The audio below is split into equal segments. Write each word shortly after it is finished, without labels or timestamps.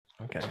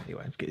Okay,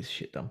 anyway, get this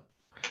shit done.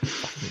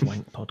 Fucking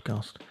wank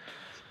podcast.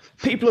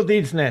 People of the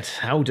internet,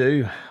 how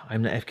do?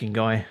 I'm the Efking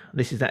guy.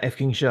 This is that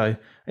Efking show.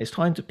 It's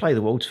time to play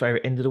the world's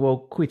favourite end of the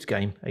world quiz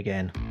game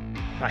again.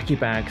 Pack your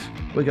bags.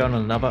 We're going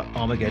on another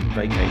Armageddon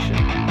vacation.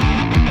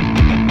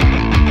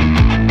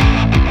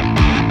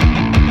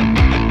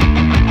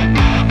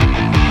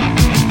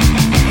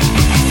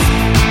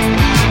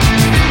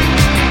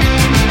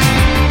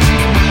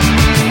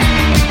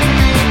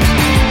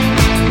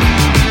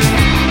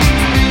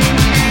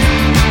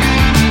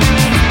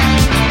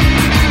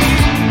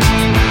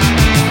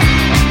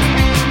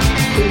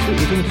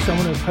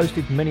 Someone who I've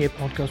hosted many a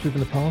podcast with in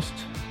the past,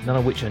 none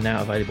of which are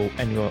now available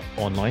anywhere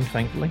online,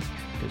 thankfully,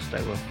 because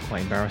they were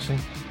quite embarrassing.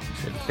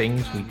 He said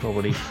things we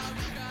probably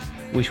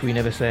wish we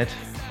never said.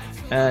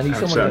 And he's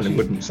someone certainly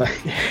wouldn't say.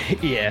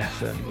 Yeah,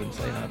 certainly wouldn't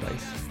say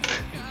nowadays.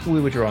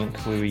 We were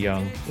drunk, we were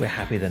young, we're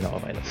happy they're not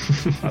available.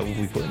 I will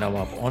be putting them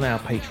up on our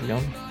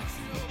Patreon,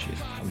 which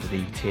is under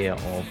the tier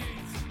of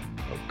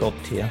God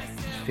tier.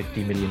 It's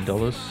 $50 million.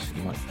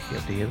 You might be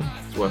able to hear them.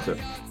 It's worth it.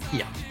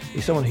 Yeah.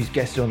 He's someone who's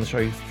guested on the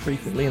show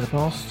frequently in the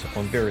past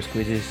on various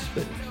quizzes,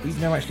 but we've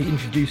never actually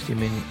introduced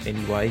him in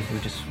any way.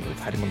 We've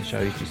had him on the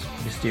show, he just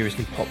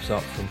mysteriously pops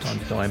up from time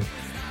to time,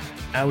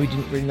 and we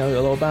didn't really know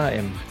a lot about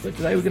him. But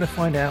today we're going to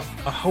find out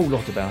a whole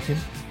lot about him,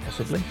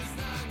 possibly.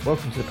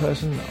 Welcome to the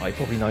person I've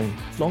probably known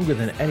longer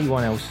than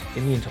anyone else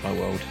in the entire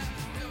world.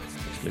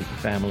 It's Luton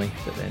family,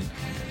 but then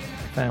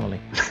family.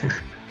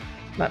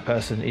 That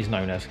person is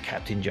known as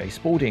Captain J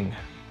Spalding.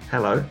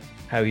 Hello.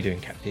 How are you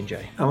doing, Captain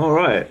J? I'm all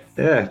right.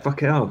 Yeah,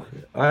 fucking hell.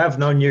 I have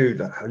known you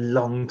a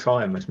long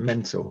time. It's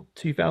mental.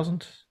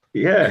 2000?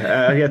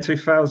 Yeah,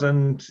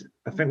 2000.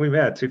 I think we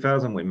met.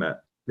 2000 we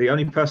met. The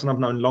only person I've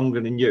known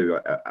longer than you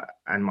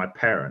and my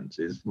parents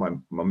is my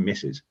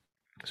missus.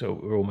 So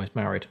we're almost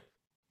married.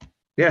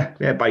 Yeah,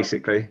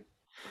 basically.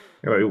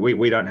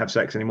 We don't have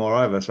sex anymore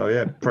either, so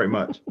yeah, pretty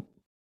much.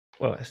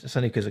 Well, it's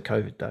only because of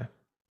COVID, though.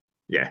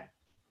 Yeah,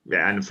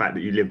 and the fact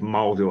that you live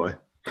miles away.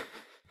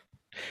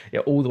 Yeah,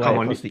 all the way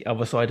across the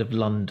other side of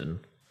London.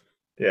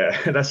 Yeah,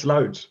 that's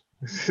loads.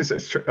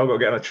 I've got to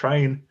get on a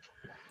train.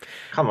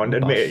 Come on,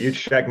 admit it. You'd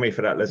shag me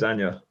for that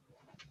lasagna.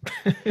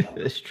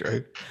 That's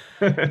true.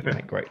 You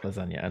make great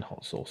lasagna and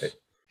hot sauce.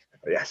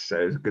 Yes,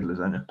 it was a good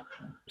lasagna.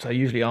 So I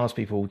usually ask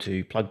people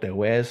to plug their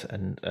wares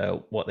and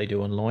what they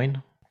do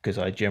online, because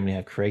I generally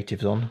have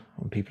creatives on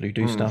people who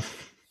do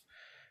stuff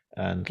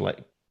and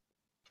like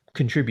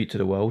contribute to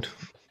the world.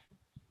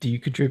 Do you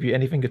contribute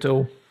anything at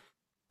all?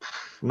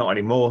 Not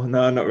anymore.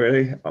 No, not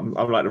really. I'm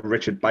like the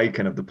Richard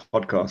Bacon of the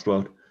podcast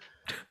world.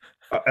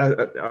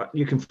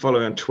 You can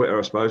follow me on Twitter,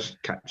 I suppose,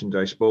 Captain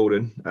J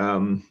Spalding.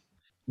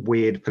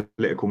 Weird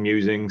political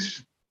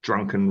musings,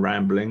 drunken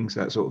ramblings,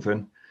 that sort of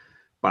thing.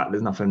 But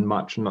there's nothing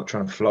much. I'm not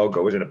trying to flog.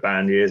 I was in a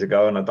band years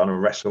ago and I've done a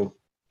wrestle,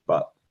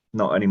 but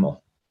not anymore.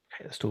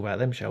 Okay, let's talk about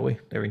them, shall we?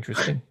 They're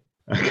interesting.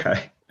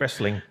 Okay.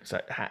 Wrestling. So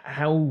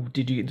how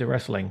did you get into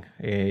wrestling?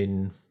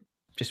 In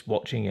just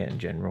watching it in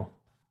general?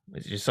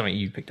 Is it just something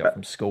you picked up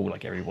from school,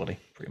 like everybody,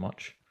 pretty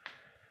much?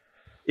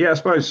 Yeah, I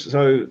suppose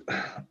so.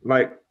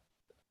 Like,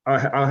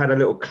 I had a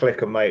little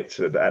clique of mates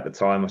at the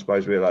time. I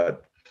suppose we were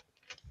like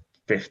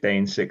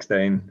 15,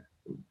 16.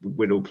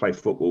 We'd all play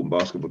football and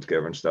basketball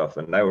together and stuff,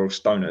 and they were all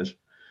stoners,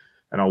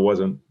 and I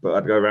wasn't. But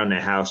I'd go around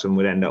their house and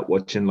we'd end up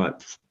watching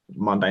like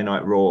Monday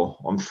Night Raw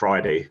on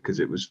Friday because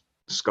it was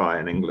Sky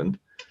in England.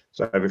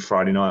 So every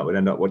Friday night we'd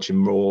end up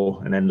watching Raw,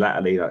 and then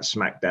latterly like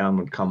SmackDown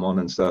would come on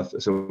and stuff.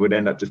 So we'd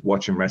end up just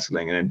watching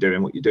wrestling and then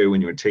doing what you do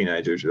when you're a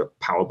teenager, which is like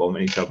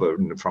powerbombing each other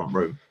in the front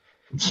room,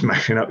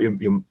 smashing up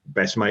your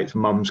best mate's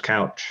mum's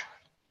couch,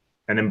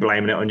 and then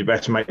blaming it on your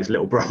best mate's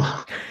little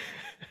brother.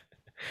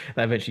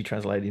 That eventually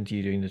translated into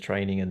you doing the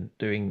training and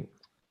doing.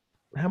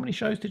 How many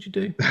shows did you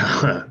do?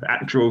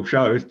 Actual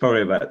shows,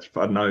 probably about,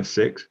 I don't know,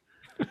 6.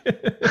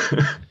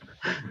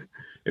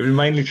 It was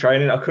mainly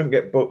training. I couldn't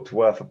get booked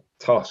worth a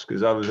toss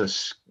because I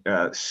was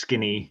a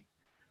skinny,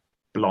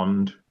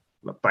 blonde,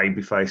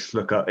 baby face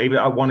looker. Even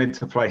I wanted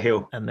to play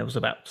heel. And there was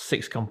about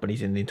 6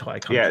 companies in the entire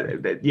country.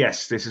 Yeah,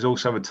 yes. This is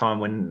also a time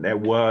when there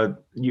were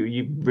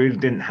you really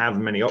didn't have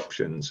many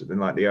options in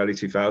like the early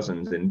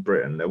 2000s in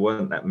Britain. There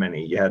weren't that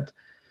many. You had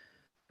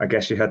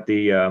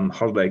the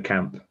holiday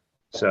camp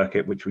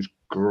circuit, which was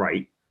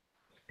great.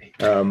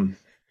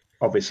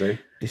 Obviously,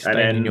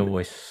 disdain in your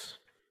voice.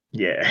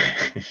 Yeah,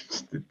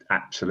 it's the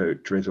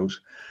absolute drizzles.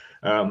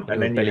 And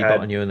then belly you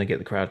button you and they get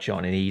the crowd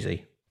chanting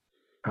easy.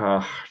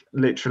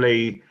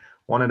 Literally,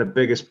 one of the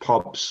biggest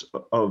pops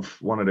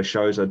of one of the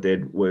shows I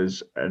did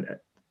was an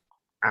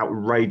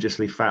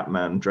outrageously fat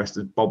man dressed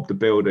as Bob the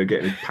Builder,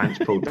 getting his pants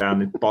pulled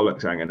down, his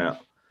bollocks hanging out.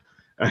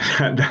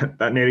 And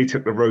that nearly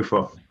took the roof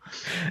off.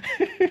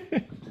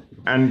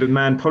 And the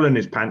man pulling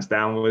his pants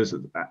down was,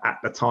 at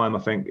the time, I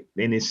think,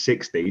 in his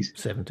 60s.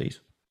 70s.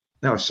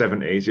 No,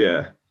 70s,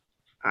 yeah.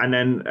 And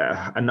then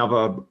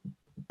another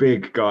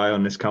big guy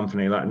on this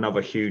company, like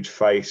another huge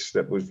face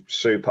that was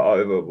super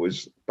over,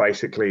 was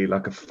basically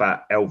like a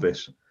fat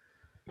Elvis.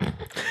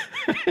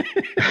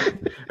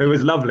 It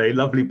was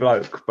lovely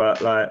bloke,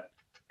 but like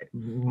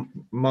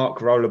Mark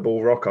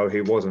Rollerball Rocco,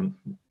 he wasn't.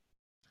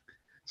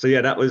 So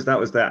yeah, that was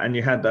that, and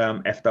you had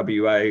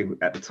FWA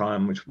at the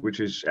time, which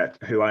is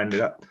who I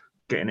ended up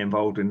getting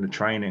involved in the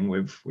training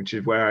with, which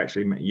is where I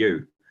actually met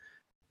you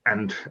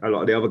and a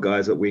lot of the other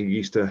guys that we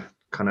used to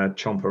kind of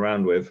chomp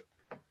around with.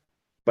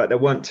 But there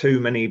weren't too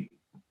many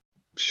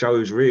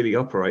shows really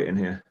operating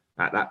here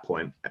at that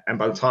point. And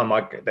by the time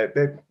I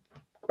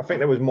think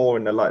there was more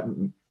in the like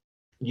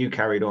you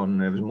carried on.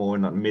 There was more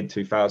in like mid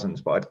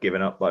 2000s, but I'd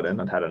given up by then.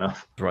 I'd had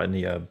enough. Right, and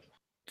the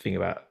thing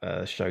about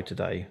show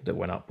today that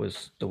went up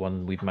was the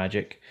one with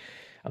Magic,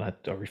 and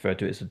I referred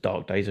to it as the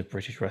dark days of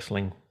British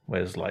wrestling,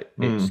 where it's like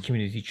it's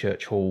community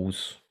church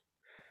halls,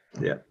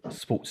 yeah,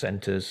 sports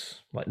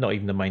centres, like not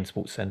even the main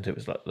sports centre. It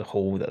was like the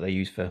hall that they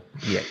use for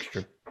the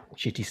extra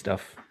shitty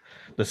stuff,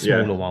 the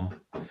smaller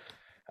one,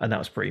 and that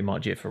was pretty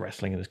much it for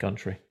wrestling in this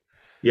country.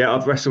 Yeah,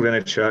 I've wrestled in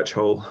a church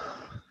hall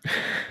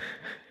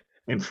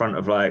in front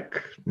of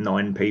like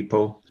 9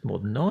 people. More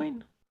than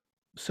 9?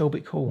 So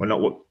big cool. Well, not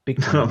what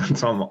big time.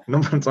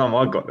 Not the time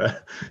I got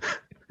there.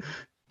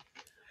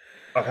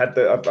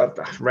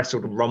 I've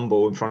wrestled a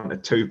rumble in front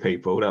of 2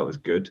 people. That was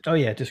good. Oh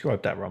yeah,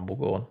 describe that rumble.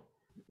 Go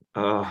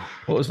on.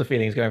 What was the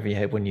feelings going through your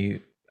head when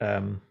you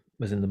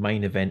was in the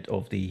main event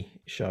of the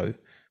show?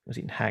 Was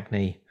it in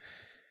Hackney?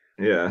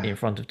 Yeah. In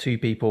front of 2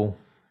 people,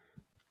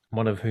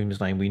 one of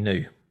whom's name we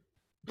knew.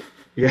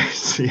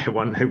 Yes, yeah,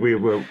 one who we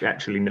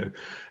actually knew.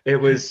 It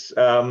was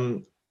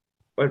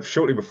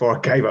shortly before I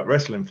gave up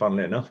wrestling,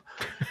 funnily enough.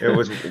 It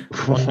was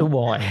wonder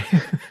why.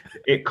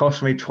 It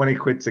cost me 20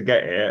 quid to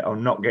get here.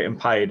 I'm not getting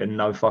paid and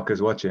no fuckers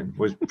watching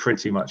was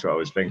pretty much what I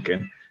was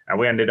thinking. And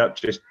we ended up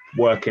just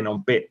working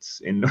on bits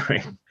in the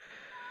ring.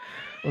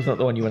 Was that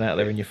the one you went out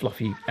there in your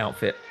fluffy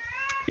outfit?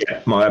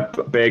 Yeah, my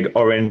big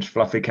orange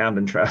fluffy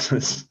Camden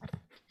trousers.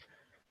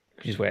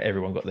 Which is where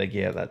everyone got their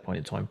gear at that point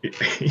in time.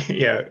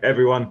 Yeah,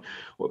 everyone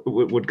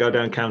would go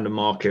down Camden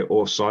Market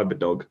or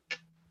Cyberdog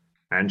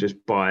and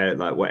just buy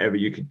like whatever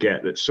you could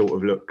get that sort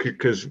of looked,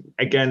 because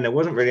again, there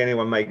wasn't really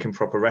anyone making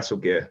proper wrestle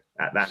gear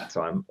at that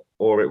time,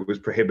 or it was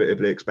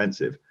prohibitively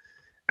expensive.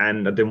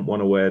 And I didn't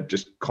want to wear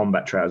just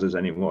combat trousers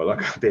anymore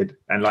like I did,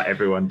 and like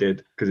everyone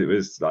did, because it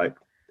was like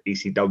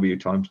ECW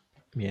times.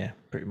 Yeah,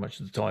 pretty much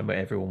the time where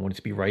everyone wanted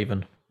to be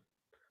Raven.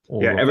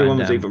 Yeah, everyone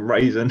was either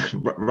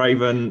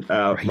Raven,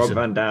 Rob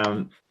Van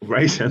Dam,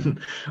 Raisin,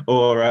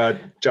 or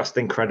Just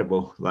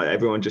Incredible. Like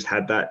everyone just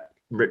had that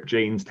ripped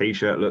jeans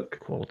t-shirt look.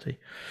 Quality.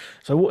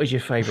 So what is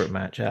your favourite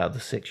match out of the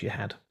 6 you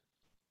had?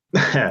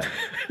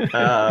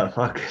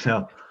 Fucking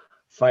hell.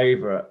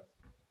 Favourite.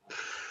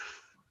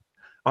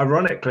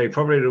 Ironically,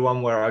 probably the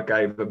one where I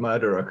gave the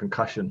murderer a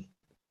concussion.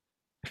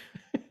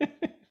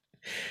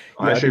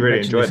 I actually really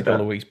enjoyed that. A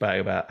couple of weeks back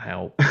about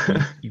how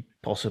you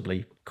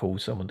possibly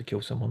caused someone to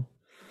kill someone.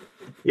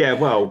 Yeah,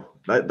 well,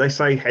 they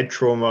say head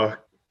trauma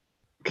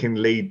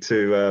can lead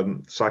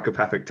to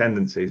psychopathic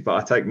tendencies, but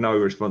I take no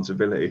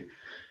responsibility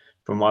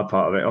for my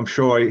part of it. I'm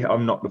sure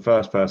I'm not the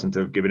first person to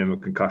have given him a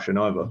concussion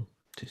either.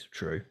 It is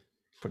true.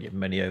 Probably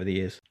many over the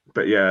years.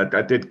 But yeah,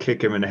 I did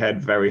kick him in the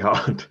head very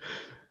hard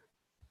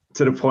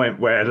to the point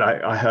where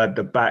like I heard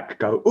the back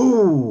go,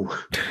 ooh.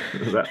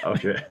 Oh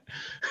shit.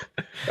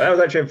 That was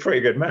actually a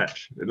pretty good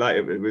match. Like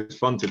it was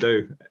fun to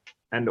do.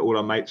 And all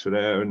our mates were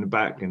there in the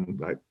back and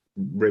like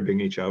ribbing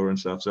each other and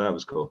stuff, so that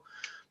was cool.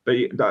 But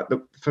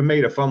for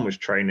me the fun was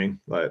training.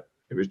 Like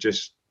it was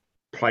just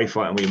play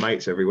fighting with your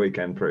mates every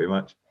weekend pretty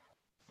much.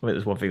 I mean,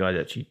 there's one thing I'd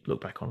actually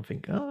look back on and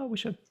think, I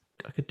wish I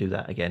could do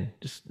that again,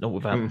 just not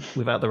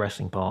without the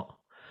wrestling part.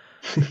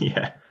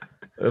 Yeah,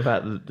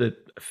 without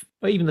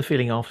even the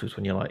feeling afterwards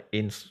when you're like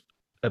in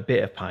a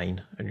bit of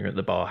pain and you're at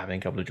the bar having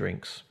a couple of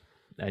drinks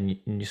and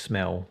you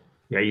smell.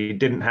 Yeah, you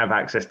didn't have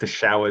access to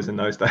showers in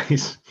those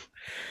days.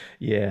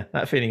 Yeah,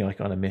 that feeling I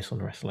kind of miss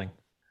on wrestling.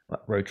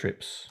 Like road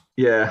trips.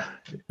 Yeah.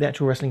 The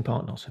actual wrestling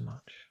part, not so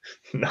much.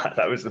 No,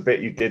 that was the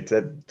bit you did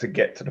to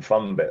get to the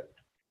fun bit.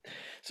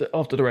 So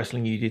after the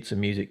wrestling, you did some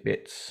music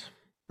bits.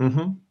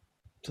 Mm-hmm.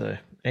 So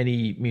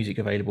any music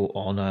available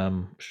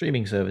on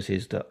streaming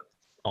services that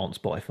aren't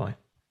Spotify?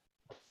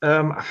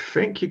 I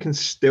think you can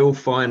still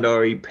find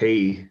our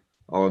EP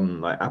on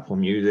like Apple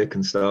Music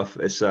and stuff.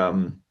 It's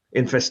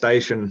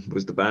Infestation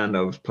was the band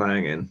I was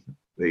playing in.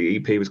 The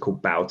EP was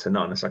called Bow to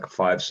None. It's like a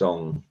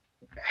 5-song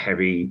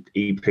heavy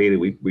EP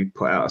that we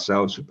put out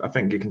ourselves. I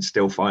think you can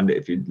still find it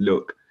if you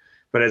look,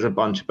 but there's a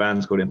bunch of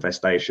bands called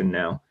Infestation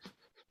now.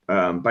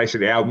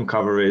 Basically the album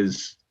cover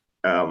is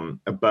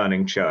a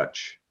burning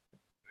church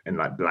in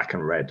like black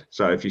and red,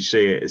 so if you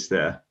see it, it's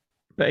there.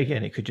 But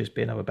again, it could just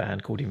be another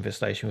band called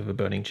Infestation with a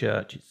burning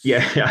church.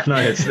 Yeah, I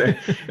know.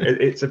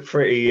 It's a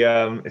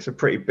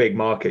pretty big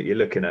market you're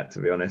looking at, to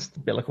be honest. A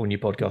bit like when you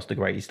podcast the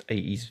greatest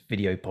 80s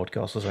video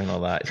podcast or something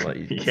like that. It's like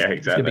yeah, exactly.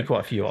 There's gonna be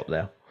quite a few up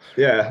there.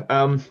 Yeah,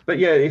 but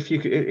yeah, if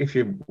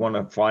you want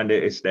to find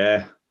it, it's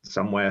there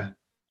somewhere.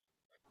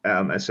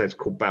 As I said, it's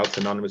called Bow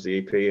to None was the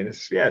EP, and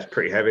it's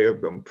pretty heavy.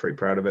 I'm pretty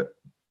proud of it.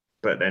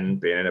 But then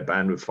being in a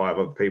band with 5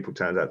 other people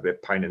turns out to be a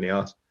pain in the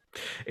ass.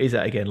 Is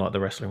that again like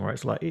the wrestling where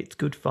it's like it's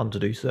good fun to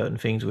do certain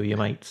things with your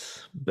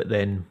mates, but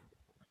then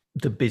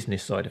the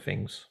business side of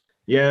things.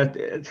 Yeah,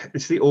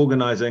 it's the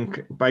organizing.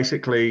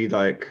 Basically,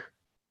 like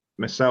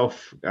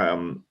myself,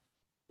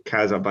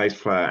 Kaz, our bass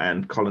player,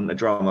 and Colin, the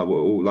drummer, were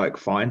all like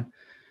fine.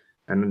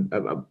 And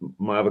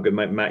my other good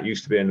mate Matt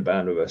used to be in the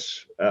band with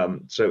us,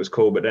 so it was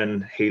cool. But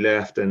then he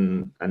left,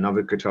 and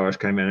another guitarist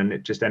came in, and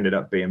it just ended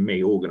up being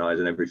me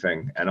organising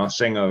everything. And our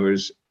singer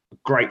was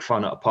great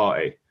fun at a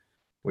party,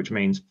 which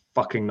means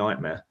fucking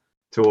nightmare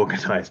to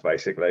organise.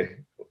 Basically,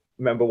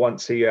 remember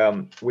once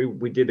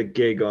we did a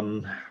gig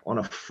on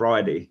a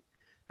Friday,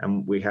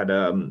 and we had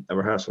a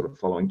rehearsal the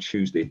following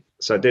Tuesday.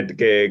 So I did the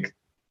gig.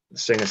 The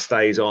singer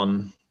stays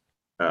on.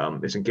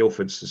 It's in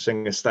Guildford. So the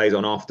singer stays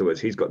on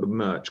afterwards. He's got the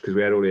merch because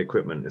we had all the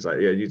equipment. It's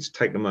like, yeah, you just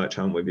take the merch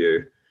home with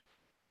you,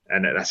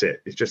 and that's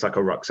it. It's just like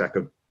a rucksack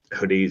of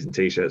hoodies and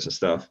t-shirts and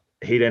stuff.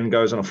 He then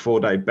goes on a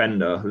 4-day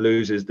bender,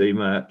 loses the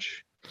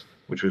merch,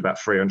 which was about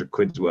 300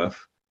 quid's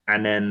worth,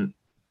 and then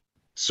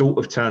sort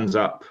of turns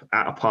up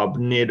at a pub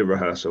near the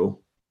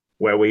rehearsal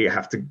where we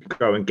have to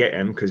go and get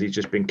him because he's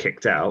just been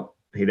kicked out.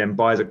 He then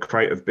buys a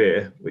crate of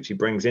beer, which he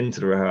brings into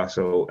the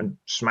rehearsal and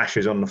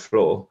smashes on the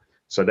floor.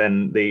 So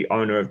then the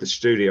owner of the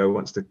studio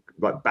wants to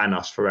like ban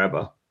us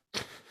forever.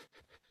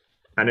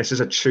 And this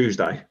is a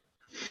Tuesday.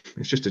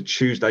 It's just a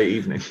Tuesday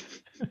evening.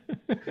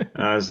 And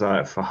I was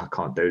like, fuck, I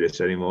can't do this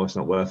anymore. It's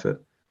not worth it.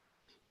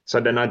 So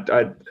then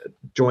I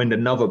joined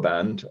another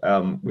band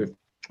with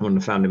one of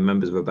the founding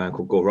members of a band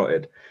called Gore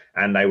Rotted.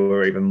 And they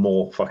were even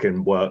more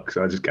fucking work.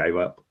 So I just gave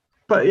up.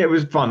 But yeah, it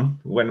was fun.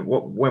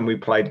 When we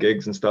played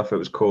gigs and stuff, it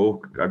was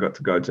cool. I got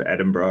to go to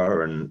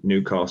Edinburgh and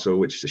Newcastle,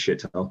 which is a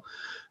shithole.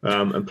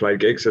 And play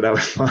gigs, so that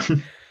was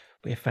fun.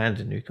 We're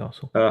fans of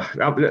Newcastle.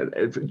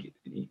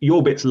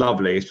 Your bit's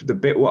lovely. It's the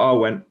bit where I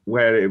went,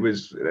 where there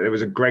was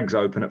a Greg's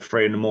open at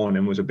 3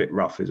 a.m, was a bit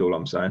rough, is all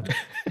I'm saying.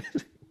 I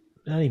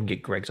didn't even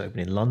get Greg's open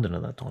in London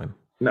at that time.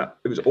 No,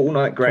 it was all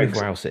night Greg's.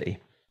 Wow City.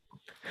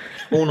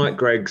 All night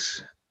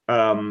Greg's.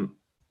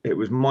 It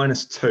was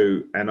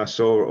 -2, and I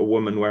saw a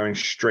woman wearing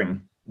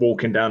string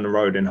walking down the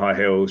road in high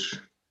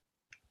heels,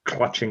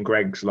 clutching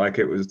Greg's like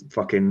it was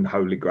fucking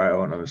holy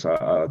grail, and I was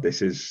like, oh,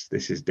 this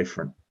is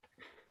different.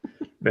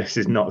 This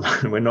is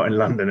not, we're not in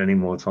London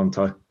anymore,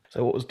 Tonto.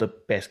 So what was the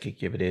best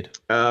gig you ever did?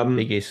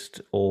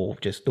 Biggest, or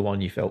just the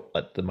one you felt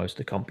like the most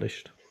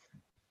accomplished?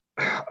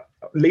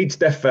 Leeds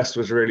Death Fest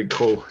was really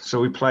cool. So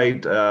we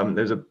played,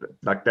 there's a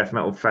like death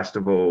metal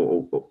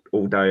festival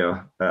all day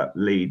at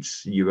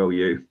Leeds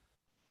ULU,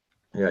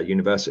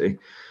 university,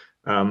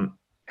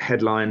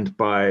 headlined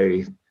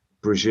by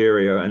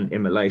Brageria and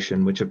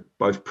Immolation, which are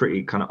both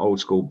pretty kind of old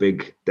school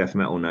big death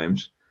metal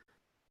names.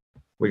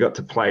 We got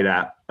to play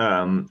that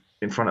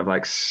in front of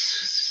like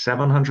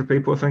 700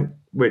 people, I think,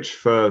 which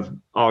for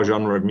our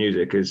genre of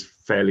music is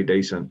fairly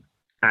decent.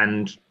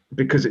 And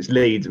because it's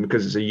Leeds and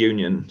because it's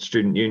a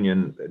student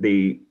union,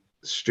 the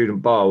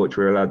student bar which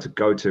we were allowed to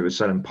go to was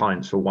selling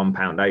pints for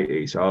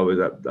 £1.80. So I was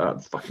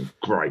at fucking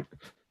great.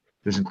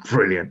 This is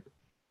brilliant.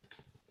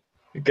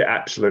 You get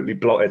absolutely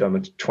blotted on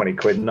a 20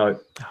 quid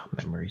note. Oh,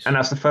 memories. And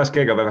that's the first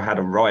gig I've ever had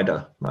a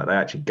rider. Like they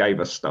actually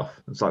gave us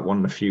stuff. It's like one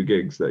of the few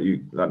gigs that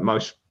you, like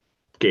most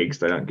gigs,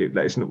 they don't give.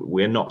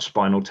 We're not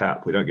Spinal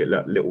Tap. We don't get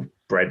that little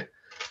bread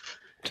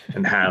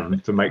and ham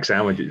to make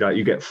sandwiches. Like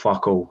you get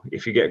fuck all.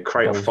 If you get a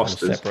crate of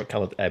Foster's, separate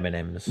coloured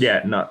M&Ms.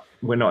 Yeah, no,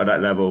 we're not at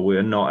that level.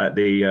 We're not at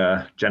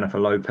the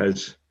Jennifer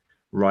Lopez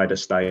rider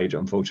stage,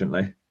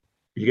 unfortunately.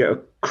 You get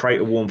a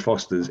crate of warm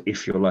Foster's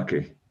if you're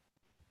lucky.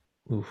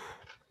 Oof.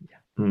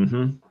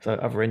 Mm-hmm. So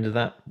other end of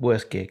that,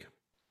 worst gig.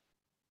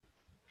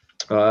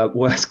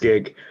 Worst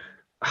gig.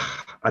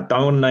 I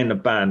don't want to name the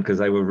band because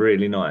they were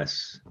really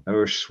nice. They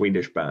were a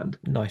Swedish band.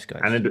 Nice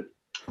guys. And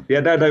they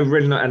were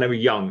really nice, and they were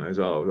young as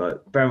well. Like,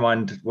 bear in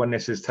mind when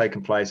this is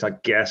taking place, I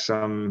guess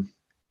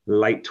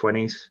late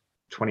 20s,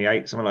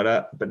 28, something like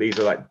that. But these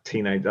are like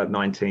teenage, like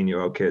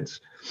 19-year-old kids,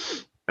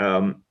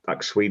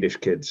 like Swedish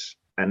kids,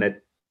 and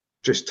they're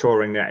just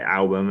touring that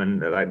album,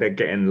 and they're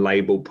getting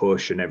label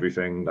push and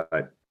everything,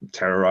 like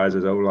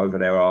terrorizers all over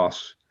their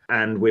arse.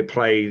 And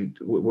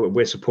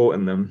we're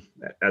supporting them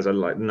as a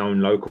like known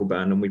local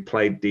band, and we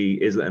played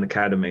the Islington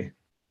Academy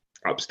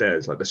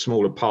upstairs, like the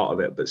smaller part of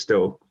it, but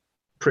still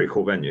pretty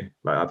cool venue.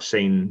 Like I've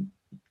seen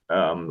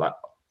like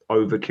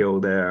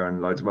Overkill there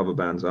and loads of other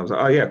bands. I was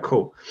like, oh yeah,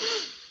 cool.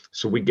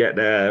 So we get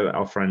there,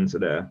 our friends are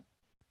there,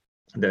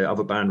 the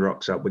other band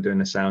rocks up, we're doing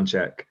a sound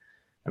check,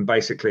 and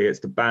basically it's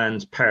the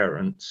band's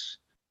parents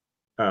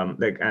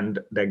and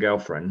their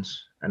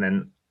girlfriends, and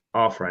then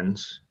our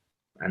friends,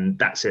 and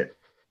that's it,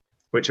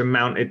 which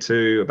amounted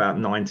to about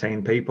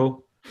 19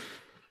 people.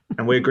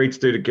 And we agreed to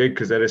do the gig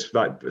because they're this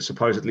like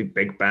supposedly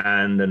big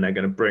band and they're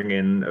going to bring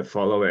in a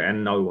follower,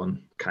 and no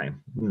one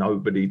came.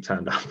 Nobody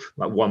turned up.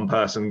 Like one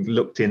person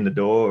looked in the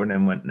door and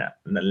then went nah,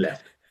 and then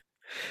left.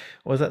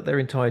 Was that their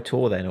entire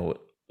tour then, or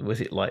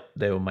was it like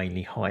they were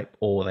mainly hype,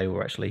 or they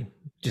were actually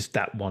just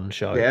that one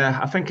show? Yeah,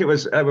 I think they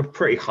were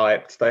pretty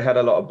hyped. They had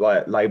a lot of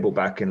like label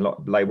backing, a lot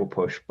of label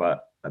push,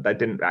 but they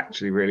didn't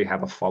actually really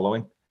have a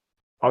following.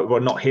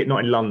 well, not here,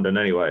 not in London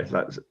anyway.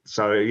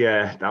 So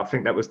yeah, I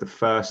think that was the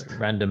first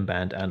random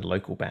band and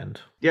local band.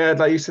 Yeah,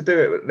 they used to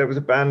do it. There was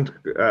a band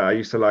I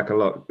used to like a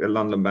lot, a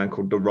London band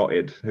called The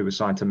Rotted, who was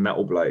signed to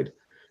Metal Blade.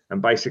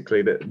 And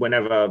basically, that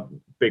whenever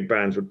big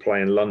bands would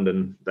play in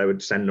London, they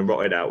would send The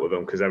Rotted out with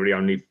them because they were the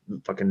only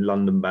fucking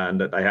London band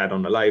that they had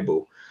on the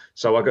label.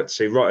 So I got to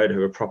see Rotted,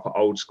 who were proper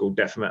old school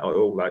death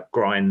metal, like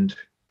grind,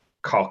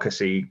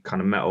 carcassy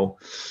kind of metal,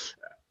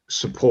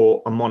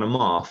 support Amon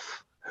Amarth,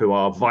 who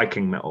are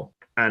Viking metal.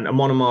 And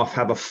Amon Amarth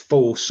have a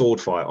full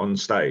sword fight on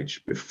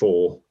stage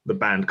before the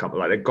band come.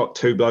 Like they've got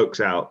two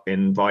blokes out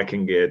in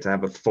Viking gear to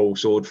have a full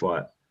sword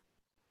fight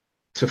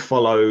to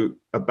follow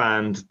a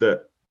band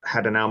that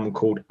had an album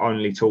called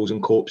Only Tools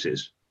and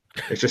Corpses.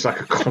 It's just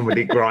like a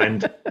comedy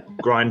grind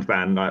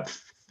band, like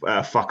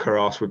Fuck Her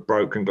Ass with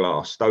Broken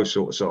Glass, those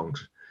sort of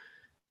songs.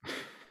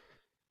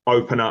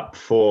 Open up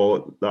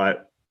for like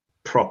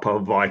proper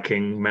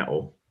Viking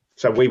metal.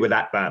 So we were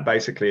that band.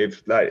 Basically,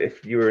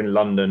 if you were in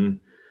London,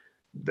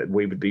 that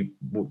we would be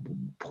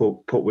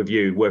put with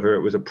you, whether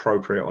it was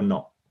appropriate or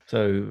not.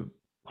 So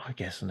I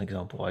guess an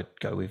example I'd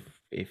go with,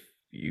 if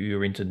you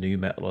were into new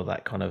metal or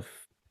that kind of,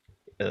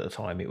 at the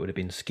time, it would have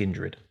been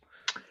Skindred.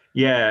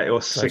 Yeah, it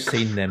was so I've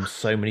seen them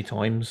so many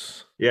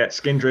times. Yeah,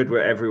 Skindred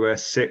were everywhere.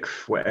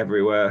 Sixth were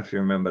everywhere, if you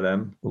remember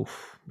them.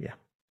 Oof, yeah.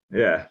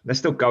 Yeah, they're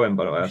still going,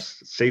 by the way. I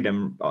see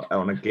them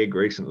on a gig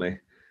recently.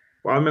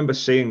 Well, I remember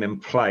seeing them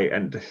play,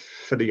 and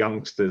for the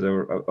youngsters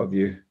of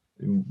you,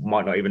 you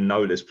might not even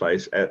know this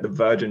place, at the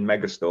Virgin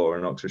Megastore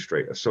in Oxford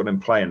Street. I saw them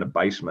play in the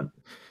basement.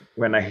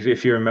 When they,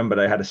 if you remember,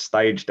 they had a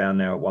stage down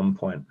there at one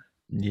point.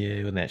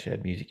 Yeah, when they actually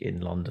had music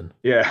in London.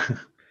 Yeah.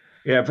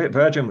 Yeah,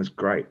 Virgin was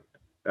great,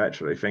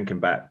 actually, thinking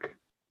back.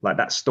 Like,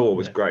 that store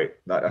was great.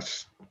 Like,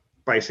 that's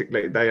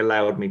basically, they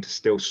allowed me to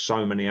steal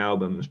so many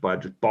albums by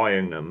just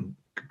buying them,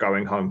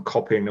 going home,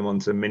 copying them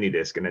onto a mini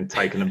disc, and then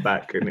taking them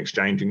back and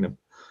exchanging them.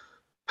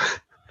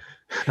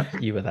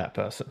 You were that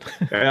person.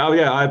 Oh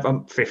yeah,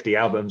 I'm 50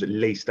 albums at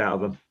least out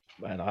of them.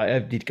 Man, I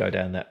did go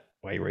down that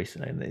way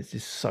recently, and there's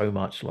just so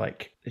much,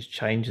 like, it's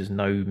changed. There's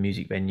no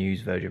music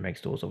venues. Virgin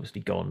Megastore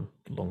obviously gone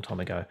a long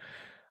time ago.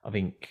 I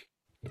think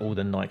all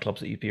the nightclubs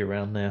that you'd be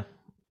around there.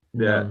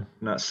 Yeah,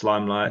 that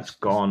Slimelight's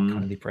gone.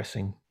 Kind of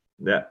depressing.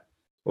 Yeah.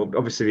 Well,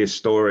 obviously the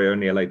Astoria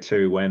and the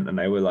LA2 went, and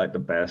they were like the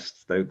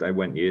best. They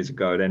went years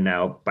ago. They're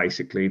now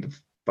basically the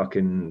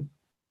fucking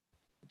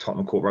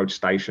Tottenham Court Road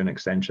station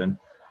extension.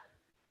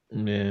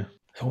 Yeah,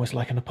 it's almost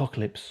like an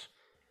apocalypse.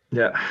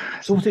 Yeah.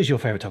 So what is your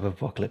favourite type of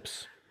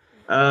apocalypse?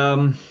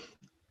 I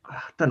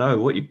don't know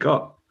what you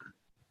got.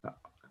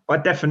 By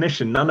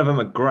definition, none of them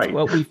are great.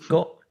 Well, we've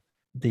got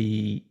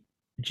the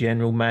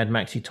general Mad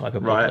Maxy type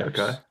of apocalypse.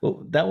 Right, okay.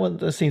 Well,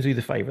 that seems to be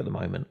the favourite at the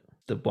moment.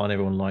 The one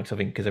everyone likes, I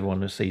think, because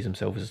everyone sees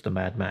themselves as the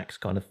Mad Max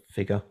kind of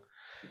figure.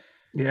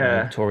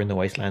 Yeah. Touring the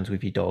wastelands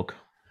with your dog.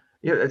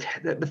 Yeah,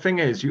 the thing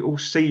is, you all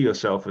see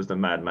yourself as the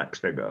Mad Max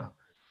figure.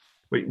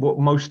 What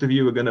most of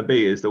you are going to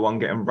be is the one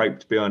getting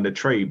raped behind a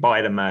tree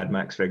by the Mad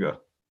Max figure.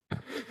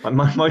 Like,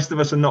 most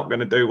of us are not going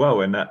to do well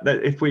in that.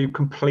 If we're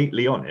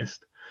completely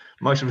honest,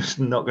 most of us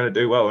are not going to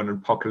do well in an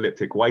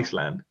apocalyptic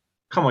wasteland.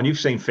 Come on, you've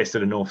seen Fist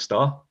of the North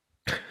Star.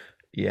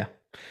 Yeah.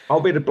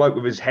 I'll be the bloke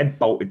with his head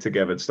bolted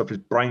together to stop his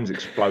brains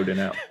exploding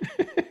out.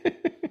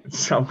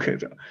 So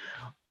good.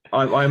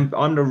 I'm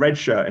the red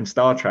shirt in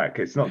Star Trek.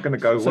 It's not going to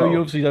go well. So you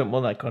obviously don't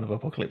want that kind of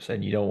apocalypse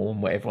then. You don't want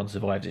one where everyone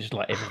survives. It's just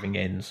like everything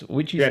ends.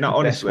 Which is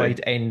the best way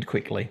to end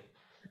quickly?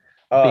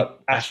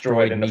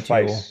 Asteroid in the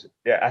face.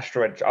 Yeah,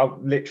 asteroid. I'll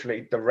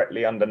literally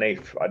directly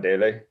underneath,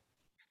 ideally.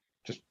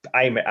 Just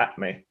aim it at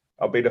me.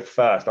 I'll be the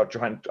first. I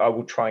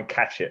will try and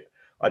catch it.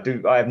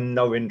 I have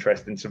no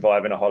interest in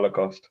surviving a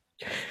Holocaust.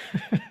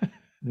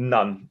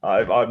 None.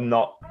 I'm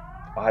not.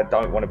 I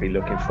don't want to be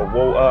looking for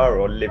water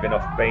or living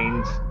off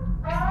beans.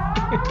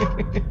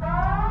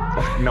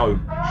 No,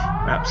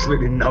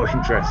 absolutely no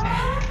interest.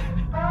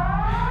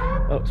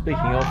 Oh, speaking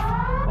of,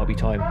 might be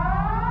time.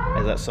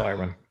 There's that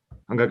siren.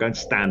 I'm going to go and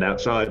stand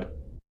outside.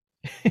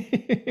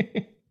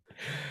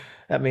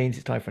 That means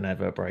it's time for an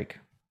advert break.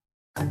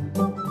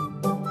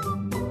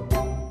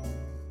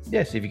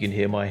 Yes, if you can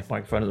hear my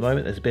microphone at the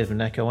moment, there's a bit of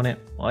an echo on it.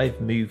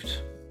 I've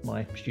moved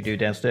my studio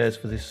downstairs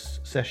for this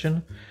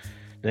session.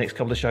 The next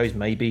couple of shows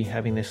may be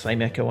having this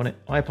same echo on it.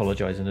 I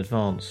apologise in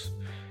advance.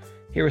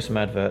 Here are some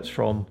adverts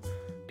from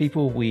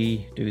people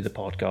we do the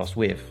podcast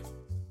with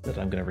that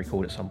I'm going to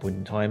record at some point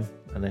in time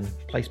and then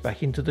place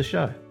back into the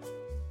show.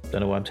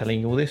 Don't know why I'm telling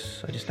you all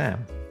this, I just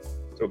am.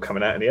 It's all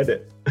coming out in the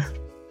edit.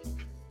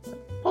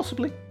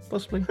 Possibly.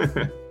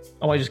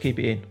 I might just keep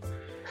it in.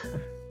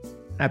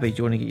 Abby, do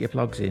you want to get your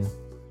plugs in?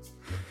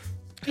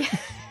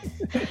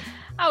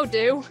 I'll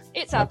do.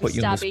 It's Abby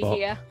Stabby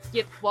here.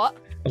 You what?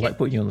 I like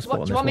putting you on the spot.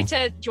 What, do you want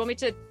me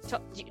to?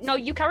 No,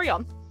 you carry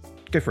on.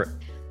 Go for it.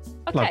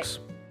 Okay. Plugs.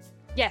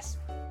 Yes.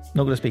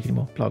 Not going to speak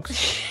anymore. Plugs.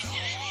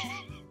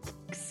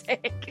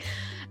 Sick.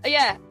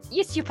 Yeah.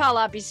 Yes, your pal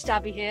Abby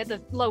Stabby here,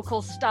 the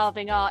local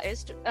starving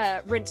artist,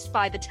 rinsed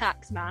by the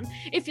tax man.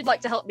 If you'd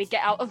like to help me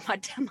get out of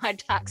my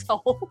tax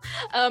hole,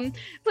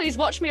 please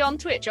watch me on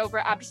Twitch over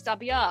at Abby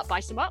Stabby Art.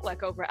 Buy some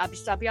artwork over at Abby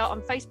Stabby Art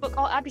on Facebook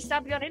or Abby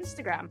Stabby on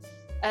Instagram.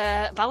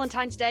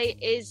 Valentine's Day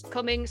is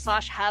coming /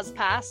 has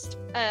passed.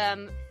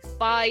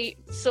 Buy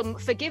some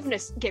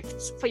forgiveness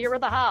gifts for your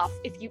other half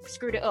if you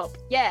screwed it up.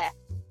 Yeah.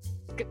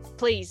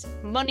 Please.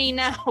 Money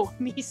now.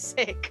 Me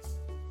sick.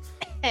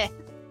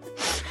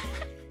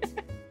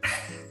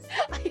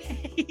 I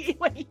hate it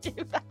when you do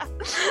that.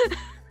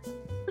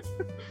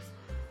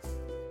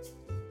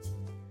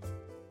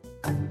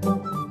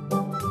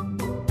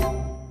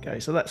 Okay,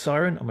 so that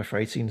siren, I'm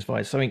afraid,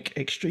 signifies something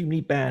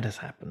extremely bad has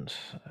happened.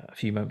 A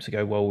few moments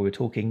ago, while we were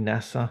talking,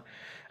 NASA,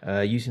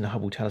 using the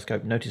Hubble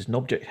telescope, noticed an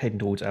object heading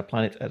towards our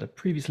planet at a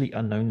previously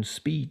unknown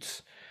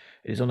speeds.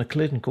 It is on a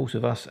collision course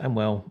with us, and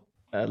well,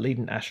 a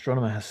leading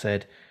astronomer has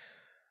said,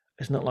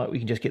 it's not like we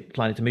can just get the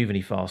planet to move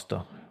any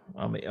faster.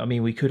 I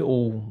mean, we could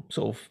all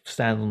sort of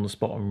stand on the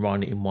spot and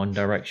run it in one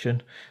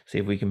direction, see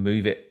if we can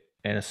move it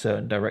in a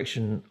certain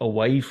direction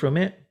away from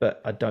it,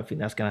 but I don't think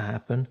that's going to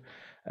happen.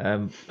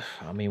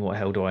 I mean, what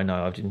hell do I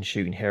know? I've been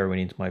shooting heroin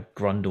into my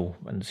grundle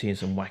and seeing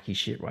some wacky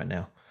shit right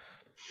now.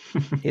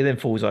 He then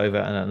falls over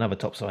and another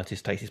top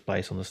scientist takes his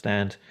place on the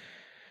stand.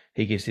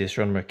 He gives the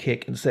astronomer a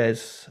kick and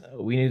says,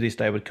 we knew this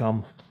day would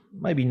come.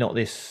 Maybe not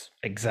this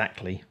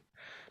exactly,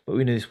 but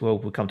we knew this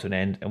world would come to an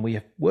end, and we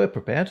were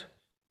prepared.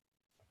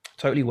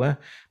 Totally were.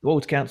 The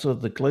World Council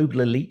of the Global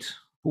Elite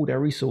pooled our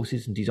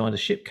resources and designed a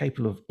ship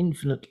capable of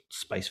infinite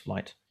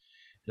spaceflight.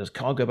 It has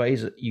cargo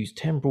bays that use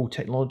temporal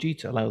technology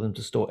to allow them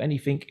to store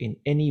anything in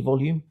any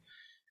volume,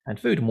 and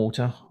food and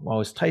water,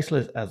 while as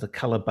tasteless as the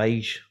colour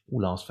beige,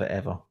 will last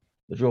forever.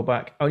 The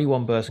drawback, only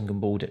one person can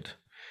board it.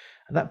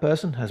 And that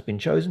person has been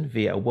chosen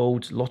via a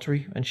world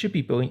lottery and should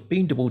be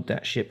beamed aboard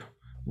that ship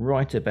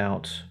right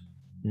about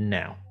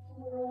now.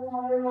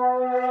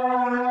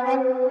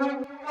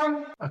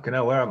 Okay,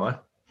 now where am I?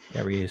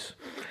 There he is.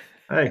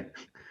 Hey.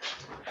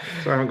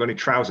 Sorry I haven't got any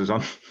trousers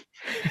on.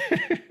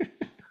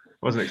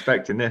 Wasn't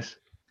expecting this.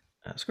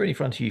 Screen in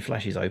front of you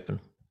flashes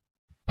open.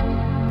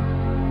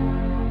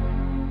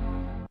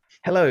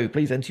 Hello,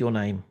 please enter your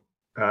name.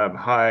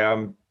 Hi,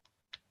 I'm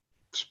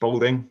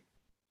Spaulding.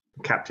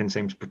 Captain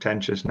seems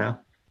pretentious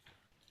now.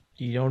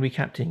 You don't want to be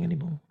captain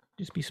anymore.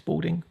 Just be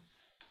Spaulding.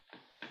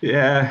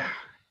 Yeah.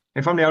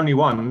 If I'm the only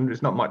one,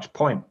 there's not much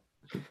point.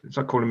 It's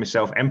like calling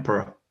myself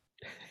Emperor.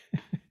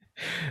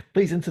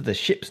 Please enter the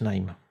ship's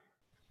name.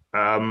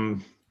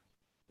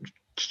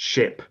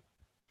 Ship.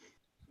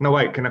 No,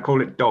 wait, can I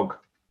call it dog?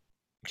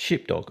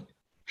 Ship dog.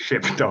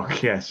 Ship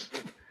dog, yes.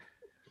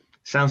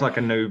 Sounds like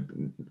a new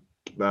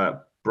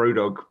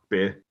Brewdog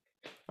beer.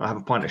 I'll have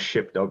a pint of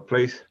ship dog,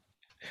 please.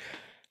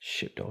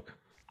 Ship dog.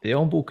 The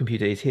onboard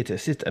computer is here to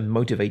assist and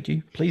motivate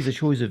you. Please a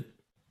choice of...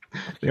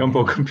 The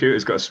onboard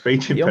computer's got a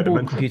speech impediment. The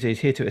onboard computer is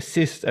here to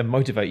assist and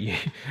motivate you.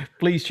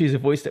 Please choose a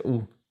voice that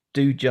will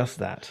do just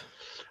that.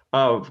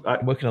 Oh,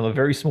 I'm working on a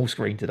very small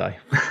screen today.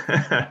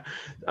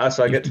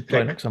 So I get to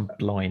pick. Because I'm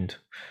blind.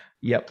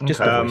 Yep, just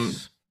the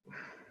voice.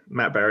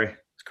 Matt Berry.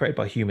 It's created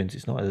by humans.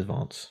 It's not as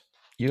advanced.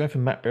 You go for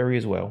Matt Berry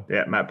as well.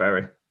 Yeah, Matt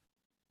Berry.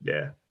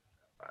 Yeah.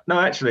 No,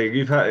 actually,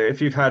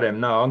 if you've had him,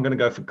 no, I'm going to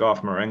go for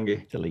Garth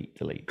Marenghi. Delete.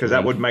 Because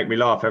that would make me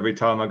laugh every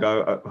time I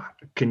go,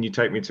 can you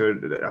take me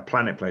to a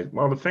planet, please?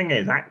 Well, the thing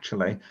is,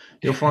 actually,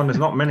 you'll find there's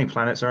not many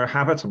planets that are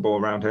habitable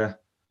around here,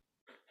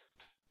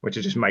 which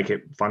will just make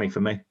it funny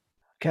for me.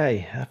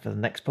 Okay, for the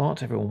next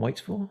part, everyone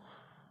waits for.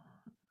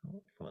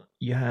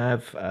 You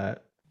have, I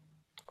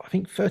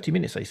think, 30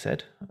 minutes, they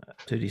said,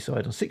 to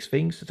decide on 6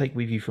 things to take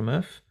with you from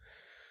Earth.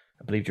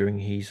 I believe during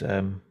his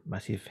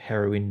massive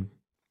heroin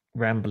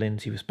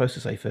ramblings, he was supposed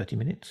to say 30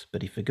 minutes,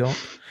 but he forgot.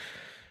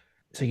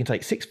 So you can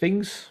take 6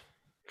 things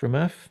from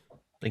Earth.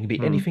 They can be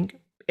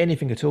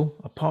anything at all,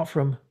 apart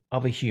from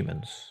other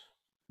humans.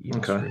 You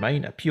must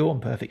remain a pure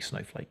and perfect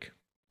snowflake.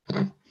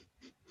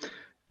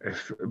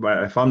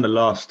 If I'm the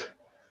last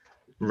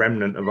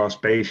remnant of our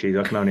species,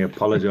 I can only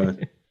apologise.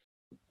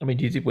 I mean,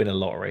 you did win a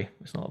lottery.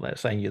 It's not that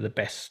saying you're the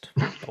best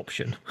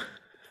option.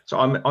 So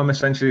I'm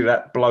essentially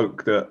that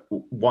bloke that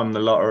won the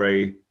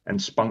lottery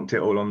and spunked it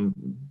all on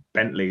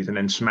Bentleys and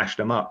then smashed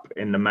them up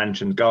in the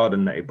mansion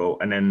garden that he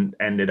bought and then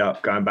ended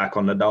up going back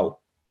on the dole.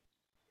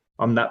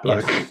 I'm that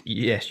bloke.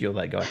 Yes, you're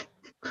that guy.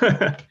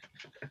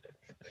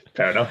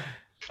 Fair enough.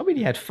 I mean,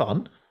 he had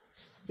fun.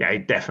 Yeah, he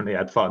definitely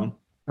had fun.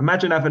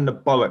 Imagine having the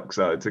bollocks,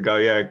 though, to go,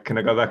 yeah, can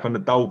I go back on the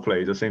dole,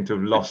 please? I seem to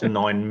have lost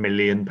 £9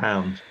 million.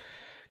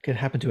 Could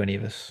happen to any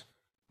of us.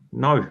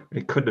 No,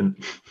 it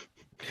couldn't.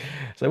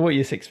 So what are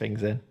your 6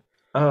 things then?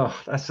 Oh,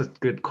 that's a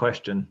good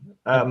question.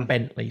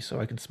 Bentley, so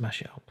I can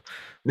smash it up.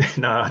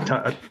 No,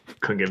 I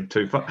couldn't give him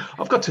too far.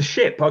 I've got a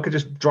ship. I could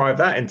just drive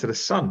that into the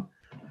sun.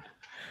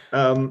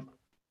 I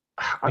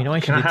mean, I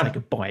can take a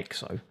bike,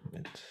 so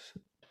it's,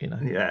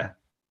 Yeah.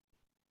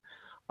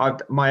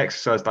 My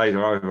exercise days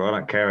are over. I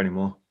don't care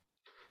anymore.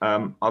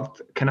 Can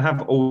I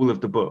have all of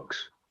the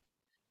books?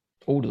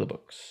 All of the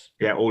books?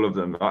 Yeah, all of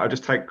them. I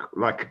just take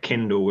like a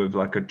Kindle with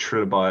like a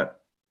trilobite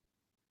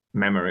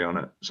memory on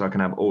it, so I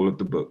can have all of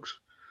the books.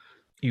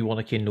 You want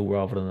a Kindle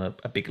rather than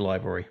a big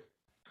library.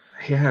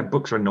 Yeah,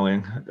 books are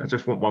annoying. I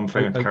just want one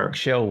thing to carry.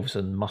 Shelves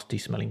and musty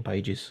smelling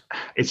pages.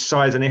 It's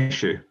size an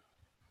issue.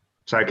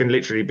 So it can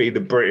literally be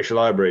the British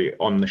Library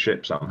on the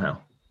ship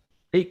somehow.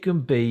 It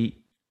can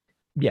be,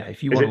 yeah,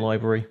 if you want a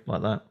library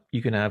like that,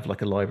 you can have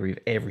like a library of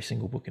every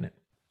single book in it.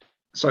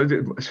 So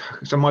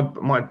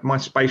my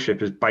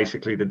spaceship is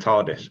basically the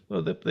TARDIS.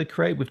 Well, they're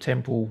created with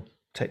temporal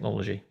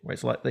technology, where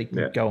it's like they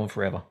can go on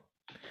forever.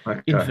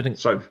 Okay.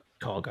 Infinite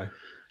cargo.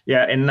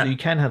 Yeah, so you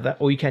can have that,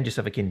 or you can just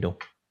have a Kindle.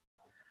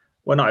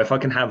 Well, no, if I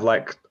can have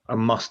like a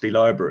musty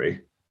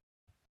library,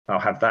 I'll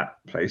have that,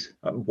 please.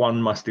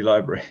 One musty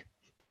library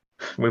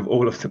with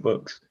all of the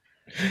books,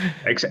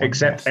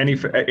 except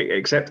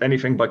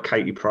anything by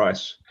Katie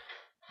Price.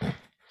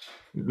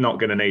 Not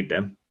going to need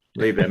them.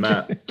 Leave them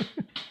out.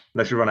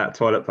 Unless you run out of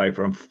toilet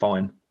paper, I'm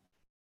fine.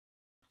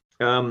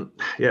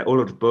 Yeah,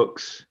 all of the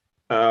books.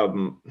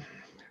 That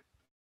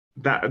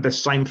the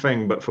same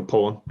thing, but for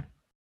porn,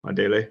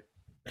 ideally.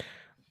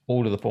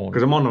 All of the porn.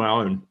 Because I'm on my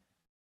own.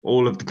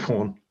 All of the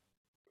porn.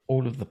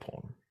 All of the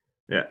porn.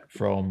 Yeah.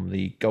 From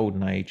the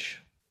golden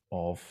age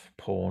of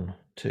porn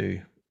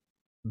to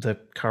the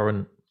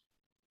current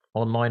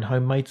online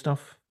homemade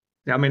stuff.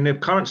 Yeah, I mean the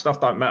current stuff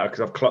don't matter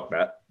because I've clocked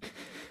that.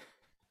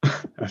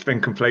 That's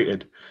been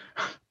completed.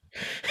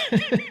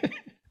 It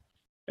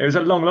was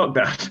a long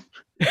lockdown.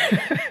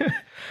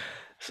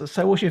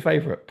 So what's your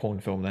favourite porn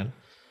film then?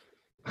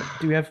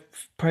 Do we have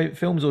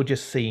films or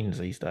just scenes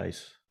these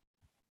days?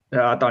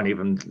 I don't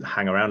even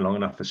hang around long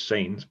enough for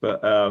scenes,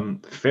 but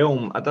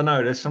film, I don't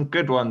know. There's some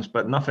good ones,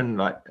 but nothing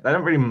like they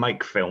don't really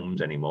make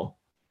films anymore.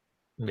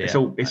 Yeah.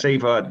 It's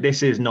either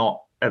this is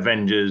not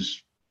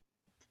Avengers,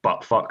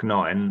 but fuck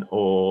 9,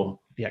 or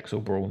the Axel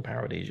Braun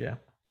parodies, yeah.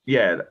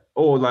 Yeah,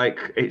 or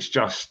like it's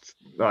just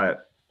like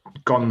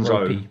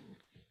Gonzo.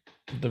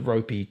 The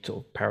ropey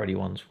sort of parody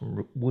ones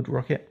from Wood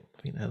Rocket.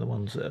 I think they're the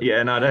ones that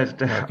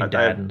they're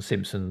Dad and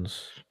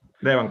Simpsons.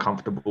 They're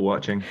uncomfortable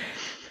watching.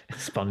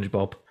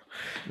 SpongeBob.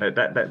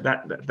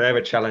 They're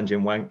a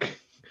challenging wank.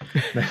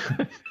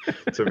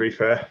 To be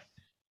fair,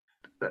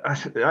 I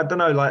don't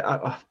know. Like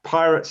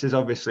Pirates is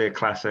obviously a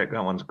classic.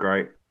 That one's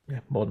great. Yeah,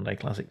 modern day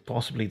classic,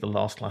 possibly the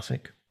last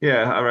classic.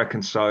 Yeah, I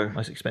reckon so.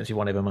 Most expensive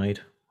one ever made.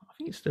 I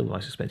think it's still the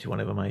most expensive one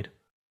ever made.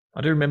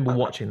 I do remember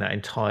watching that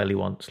entirely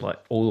once, like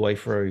all the way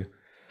through,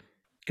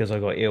 because I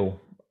got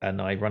ill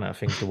and I ran out of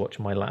things to watch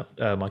on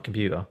my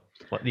computer.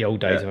 Like the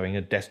old days of having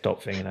a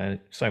desktop thing and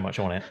so much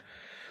on it.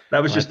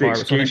 That was just the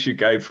excuse you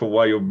gave for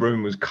why your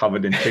room was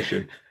covered in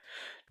tissue.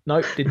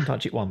 No, didn't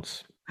touch it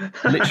once.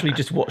 Literally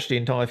just watched the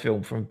entire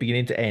film from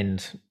beginning to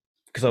end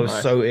because I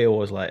was so ill. I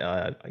was like,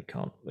 I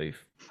can't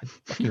move. I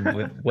fucking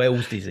with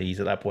Wells disease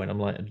at that point. I'm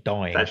like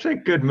dying. That's a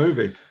good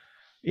movie.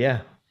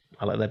 Yeah,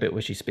 I like that bit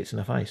where she spits in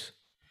her face.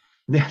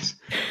 Yes.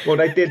 Well,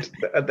 they did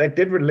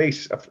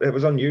release. It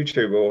was on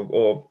YouTube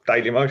or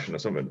Daily Motion or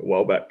something a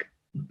while back.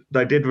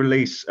 They did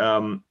release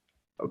a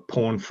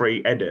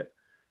porn-free edit.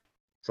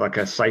 It's like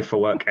a safe for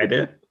work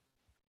edit,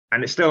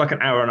 and it's still like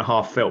an hour and a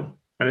half film,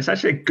 and it's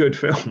actually a good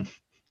film.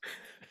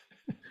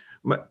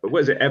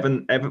 What is it?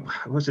 Evan?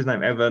 What's his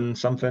name? Evan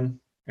something?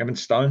 Evan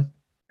Stone?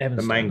 Evan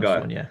the Stone, main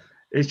guy. One, yeah.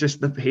 It's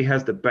just he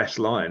has the best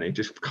line. He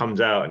just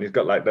comes out and he's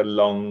got like the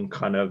long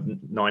kind of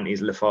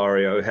 90s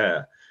Lothario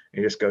hair.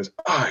 He just goes,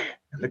 "I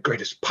am the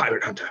greatest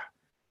pirate hunter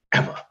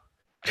ever,"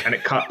 and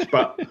it cuts.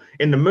 But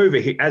in the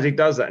movie, as he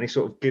does that, and he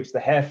sort of gives the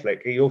hair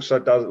flick, he also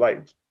does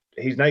like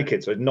he's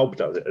naked, so his knob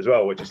does it as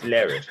well, which is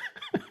hilarious.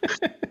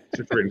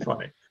 It's really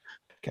funny.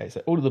 Okay,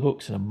 so all of the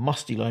books in a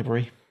musty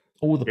library,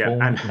 all the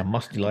porn in a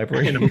musty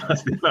library, in a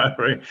musty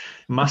library,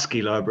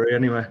 musky library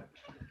anyway.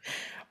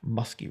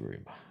 Musky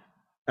room.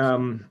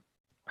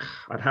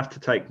 I'd have to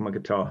take my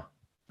guitar,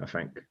 I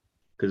think,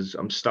 because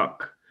I'm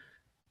stuck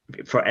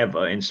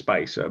forever in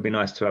space. So it'd be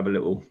nice to have a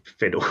little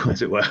fiddle,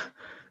 as it were.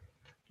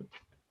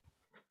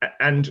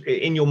 And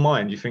in your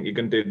mind, you think you're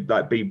going to do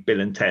like be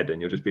Bill and Ted,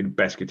 and you'll just be the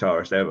best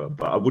guitarist ever.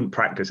 But I wouldn't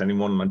practice any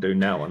more than I do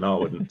now. I know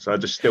I wouldn't. So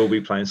I'd just still be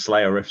playing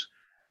Slayer riffs.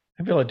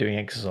 I feel like doing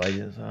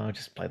exercises. I'll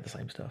just play the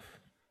same stuff.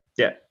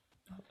 Yeah.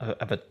 I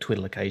have a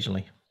twiddle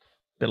occasionally.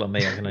 A bit like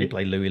me, I can only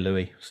play Louie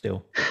Louie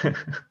still.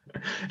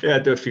 Yeah,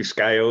 do a few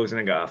scales and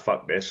then go,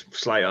 fuck this.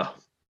 Slayer.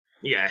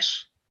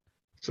 Yes.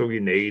 That's all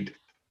you need.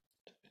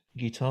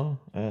 Guitar?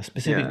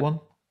 Specific one?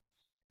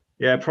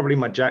 Yeah, probably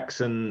my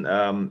Jackson,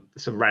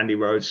 some Randy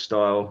Rhoads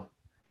style.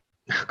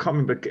 I can't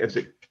remember, is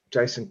it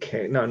Jason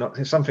King? No, not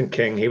something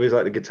King. He was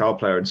like the guitar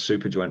player in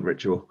Superjoint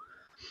Ritual.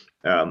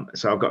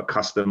 So I've got a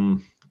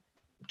custom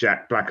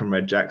black and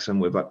red Jackson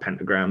with like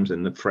pentagrams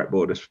in the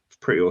fretboard. It's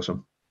pretty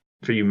awesome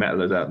for you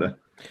metalers out there.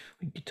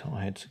 Guitar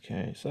heads.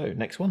 Okay, so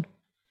next one.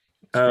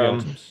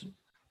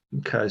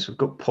 Okay, so I've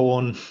got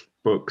porn,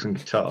 books, and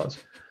guitars.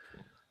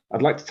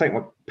 I'd like to take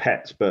my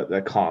pets, but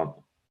they can't.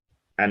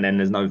 And then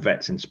there's no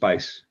vets in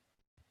space.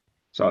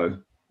 So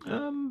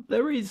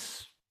there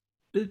is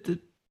the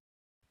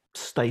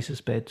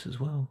stasis beds as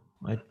well.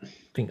 I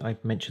think I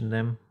mentioned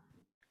them.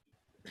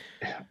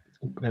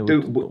 They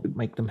would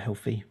make them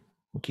healthy.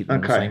 We'll keep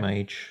them the same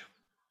age.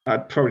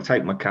 I'd probably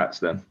take my cats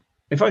then.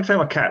 If I take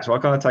my cats, why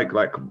can't I take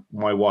like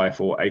my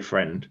wife or a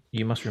friend?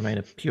 You must remain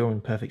a pure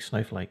and perfect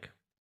snowflake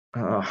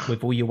Oh.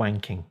 with all your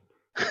wanking.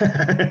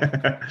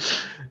 Yeah,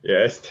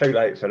 it's too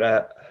late for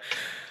that.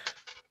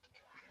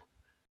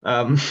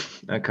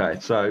 Okay,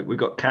 so we've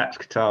got cats,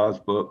 guitars,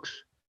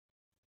 books.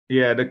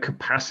 Yeah, the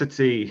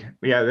capacity.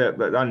 Yeah,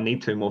 I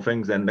need two more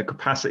things then. The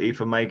capacity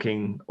for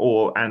making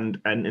and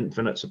an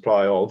infinite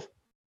supply of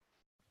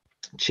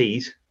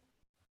cheese.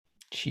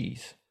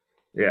 Cheese.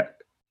 Yeah.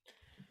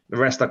 The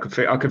rest I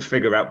could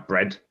figure out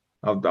bread.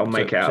 I'll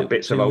make it out of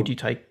bits of old. Would you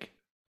take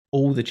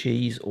all the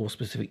cheese or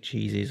specific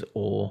cheeses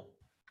or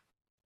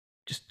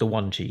just the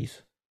one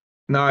cheese?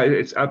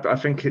 No, I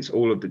think it's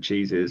all of the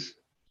cheeses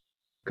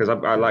because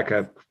I like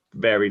a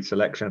varied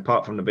selection.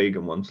 Apart from the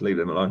vegan ones, leave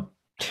them alone.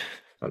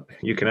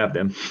 You can have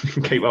them.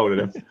 Keep hold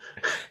of them.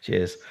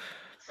 Cheers.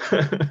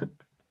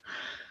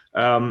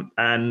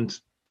 And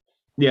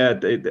yeah,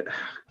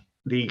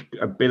 the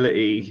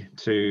ability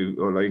to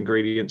or the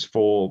ingredients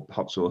for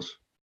hot sauce.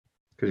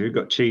 Because if you've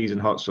got cheese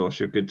and hot sauce,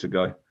 you're good to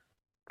go.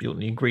 You want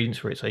the ingredients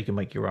for it so you can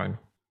make your own.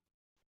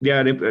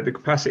 Yeah, the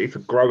capacity for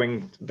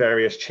growing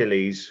various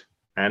chilies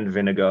and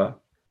vinegar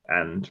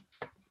and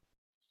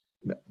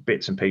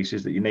bits and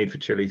pieces that you need for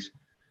chili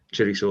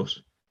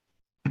sauce.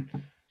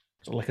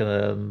 So like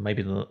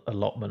maybe an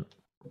allotment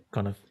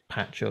kind of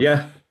patch of.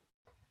 Yeah,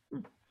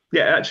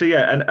 actually,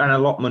 yeah, an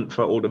allotment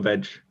for all the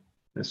veg.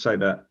 Let's say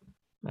that.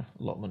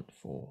 Allotment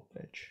for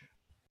veg.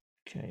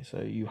 Okay,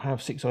 so you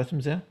have 6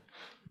 items there.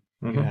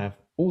 Mm-hmm. You have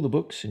all the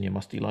books in your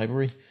musty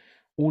library,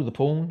 all the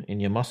porn in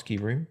your musky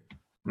room,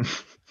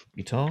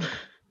 guitar,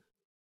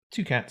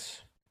 2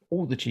 cats,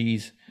 all the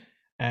cheese,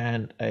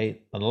 and an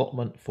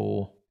allotment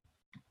for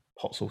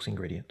hot sauce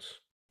ingredients.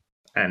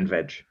 And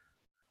veg.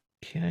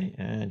 Okay,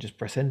 and just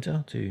press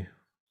enter to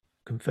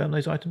confirm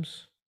those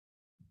items.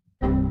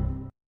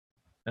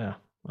 Ah,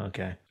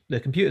 okay. The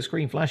computer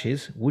screen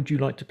flashes. Would you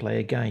like to play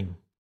a game?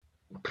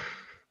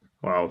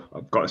 Well,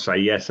 I've got to say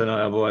yes, and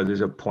otherwise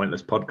it's a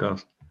pointless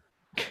podcast.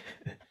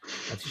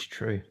 That is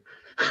true.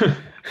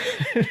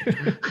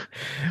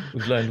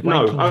 We've learned.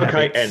 No,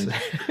 okay, end.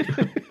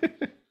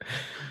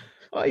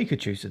 Oh, you could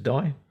choose to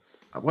die.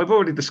 We've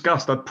already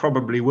discussed. I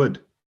probably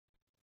would.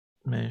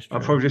 Man, I'll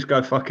probably just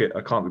go fuck it.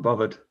 I can't be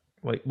bothered.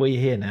 Wait, well,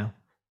 you're here now.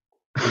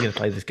 You're gonna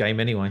play this game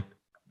anyway.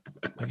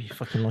 Maybe you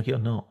fucking like it or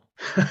not.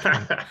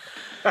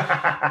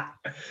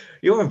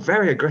 You're a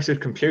very aggressive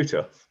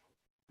computer.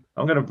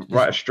 I'm going to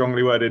write a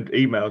strongly worded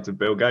email to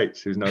Bill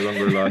Gates, who's no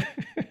longer alive.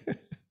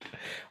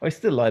 Oh, he's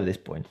still alive at this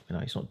point. You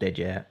know, he's not dead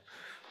yet.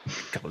 A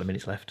couple of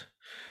minutes left.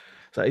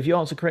 So if you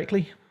answer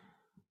correctly,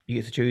 you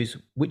get to choose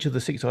which of the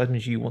 6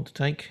 items you want to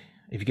take.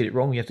 If you get it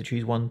wrong, you have to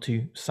choose one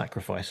to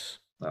sacrifice.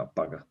 Oh,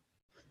 bugger.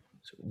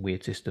 It's a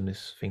weird system,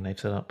 this thing they've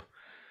set up.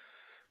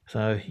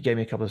 So you gave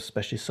me a couple of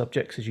specialist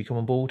subjects as you come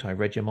on board. I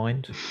read your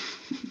mind.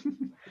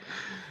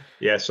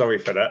 Yeah, sorry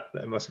for that.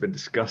 That must have been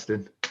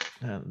disgusting.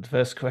 The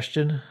first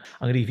question,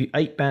 I'm going to give you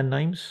 8 band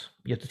names.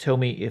 You have to tell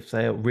me if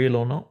they're real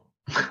or not.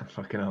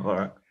 Fucking hell, all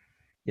right.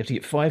 You have to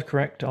get 5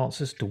 correct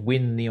answers to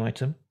win the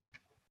item.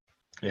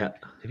 Yeah.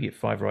 If you get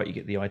 5 right, you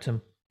get the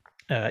item.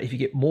 If you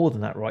get more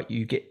than that right,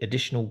 you get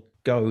additional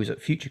goes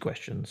at future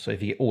questions. So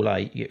if you get all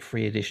 8, you get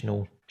 3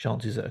 additional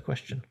chances at a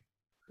question.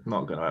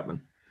 Not going to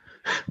happen.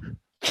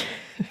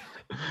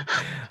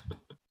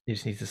 You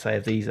just need to say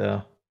if these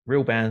are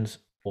real bands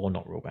or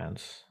not real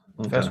bands.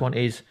 The Okay. first one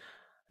is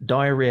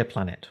Diarrhea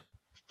Planet.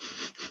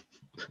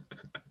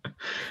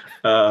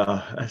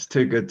 That's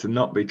too good to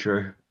not be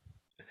true.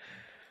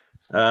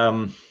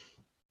 Fucking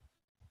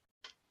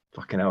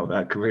hell,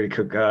 that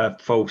could go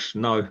false.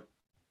 No. You're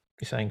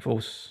saying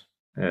false?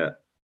 Yeah.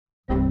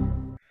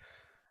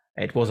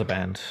 It was a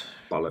band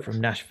Bollocks.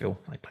 from Nashville.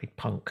 They played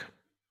punk.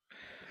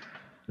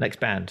 Next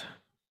band,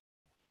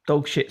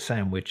 Dog Shit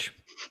Sandwich.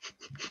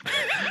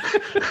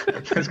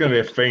 There's going to be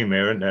a theme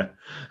here, isn't there?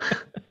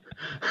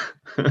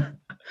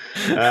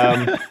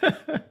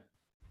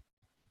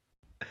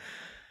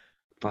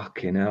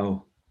 Fucking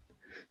hell.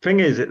 Thing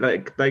is,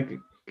 they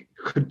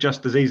could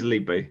just as easily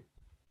be.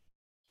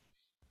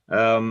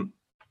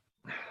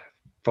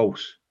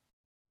 False.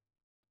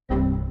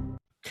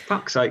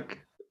 Fuck's sake.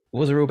 It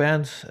was a real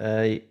band,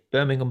 a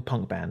Birmingham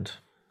punk band.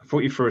 I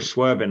thought you threw a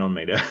swerve in on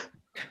me there.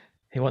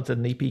 He wants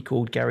an EP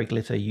called Gary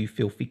Glitter, You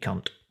Filthy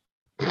Cunt.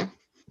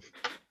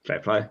 Fair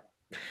play.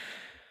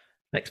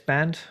 Next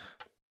band,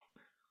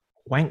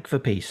 Wank for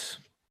Peace.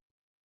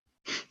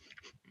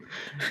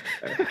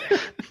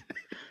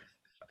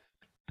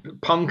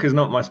 Punk is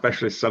not my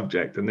specialist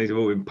subject, and these have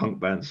all been punk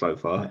bands so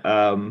far.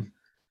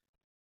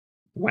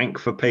 Wank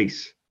for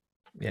Peace.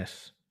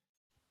 Yes.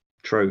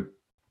 True.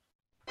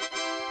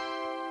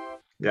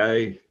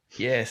 Yay.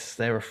 Yes,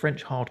 they're a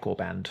French hardcore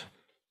band.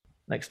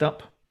 Next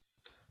up,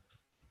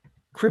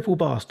 Cripple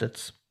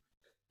Bastards.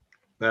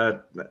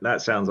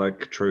 That sounds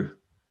like true.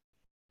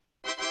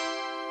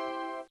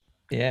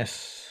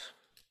 Yes.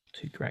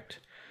 2 correct.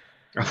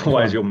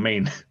 Otherwise, you're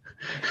mean.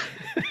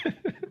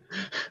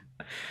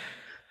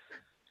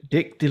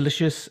 Dick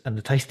Delicious and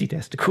the Tasty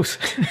Testicles.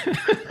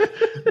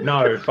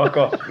 No, fuck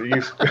off.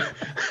 No,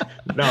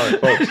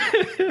 false.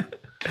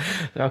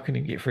 How can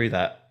you get through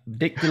that?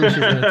 Dick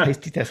Delicious and the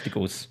Tasty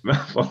Testicles.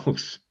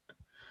 False.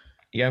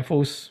 You going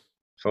false?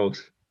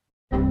 False.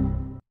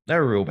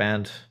 They're a real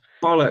band.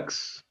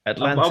 Bollocks.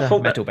 Atlanta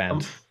metal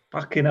band.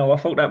 Fucking hell, I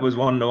thought that was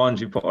one of the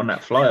ones you put on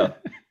that flyer.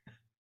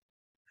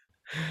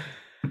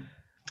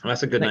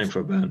 That's a good name for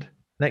a band.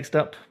 Next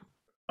up,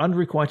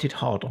 Unrequited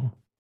Hard On.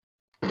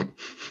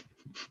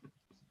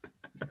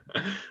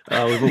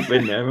 Oh, we've all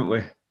been there, haven't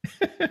we?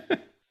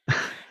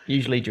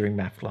 Usually during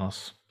math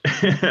class.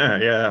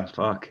 Yeah,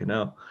 fucking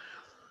hell.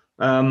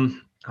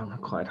 I'm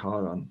not quite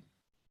hard on.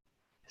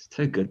 It's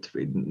too good to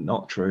be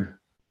not true.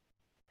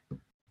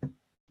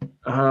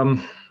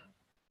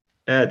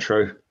 Yeah,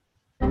 true.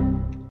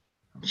 I'm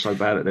so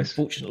bad at this.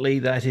 Fortunately,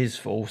 that is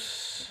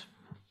false.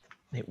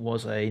 It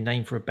was a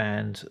name for a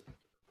band.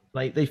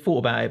 They thought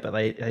about it, but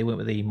they went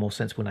with the more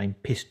sensible name,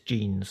 Piss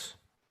Jeans.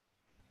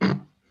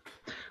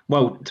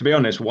 Well, to be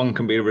honest, one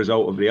can be a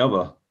result of the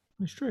other.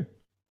 It's true.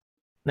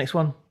 Next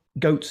one,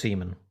 Goat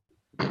Semen.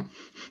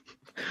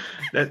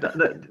 They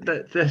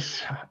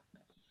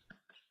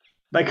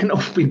can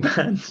all be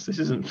bands. This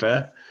isn't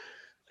fair.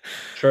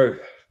 True.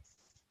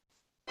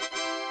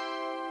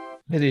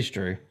 It is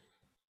true.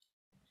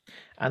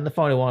 And the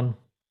final one,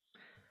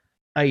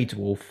 AIDS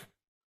Wolf.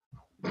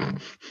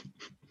 Is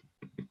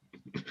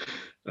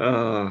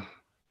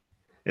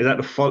that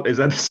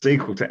the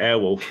sequel to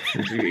Airwolf?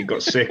 He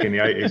got sick in the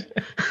 80s.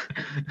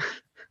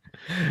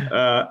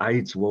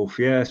 AIDS Wolf,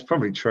 yeah, it's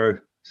probably true.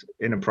 It's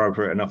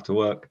inappropriate enough to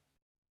work.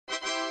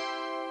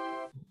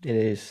 It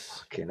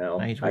is. Fucking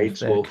hell.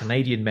 AIDS Wolf.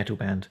 Canadian metal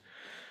band.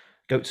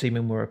 Goat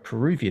Semen were a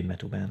Peruvian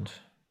metal band.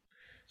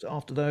 So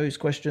after those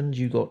questions,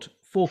 you got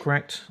 4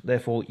 correct.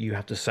 Therefore, you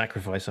have to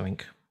sacrifice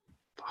something.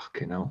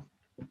 Fucking hell.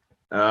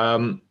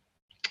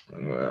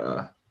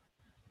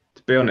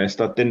 To be honest,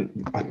 what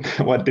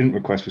I didn't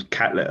request was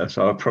cat litter,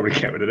 so I'll probably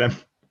get rid of them.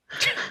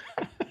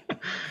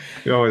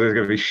 There's going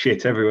to be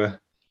shit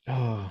everywhere.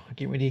 Oh,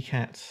 get rid of your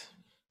cats.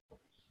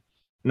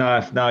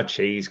 No,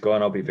 cheese. Go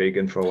on, I'll be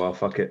vegan for a while.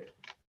 Fuck it.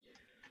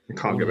 I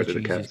can't get rid of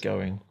the cats. Is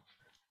going.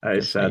 That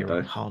is sad, you're though.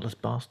 A heartless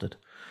bastard.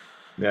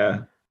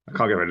 Yeah, I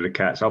can't get rid of the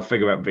cats. I'll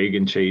figure out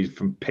vegan cheese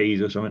from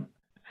peas or something.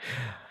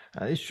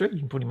 It's true. You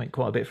can probably make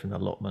quite a bit from the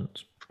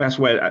allotment. That's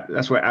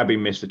where Abby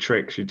missed the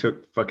trick. She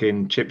took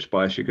fucking chip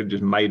spice. She could have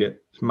just made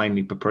it. It's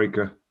mainly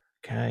paprika.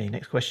 Okay,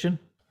 next question.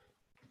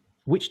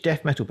 Which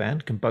death metal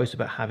band can boast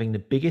about having the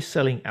biggest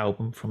selling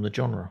album from the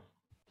genre?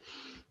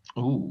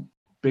 Ooh,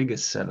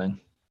 biggest selling.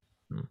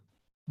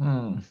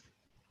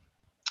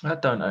 I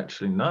don't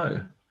actually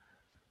know.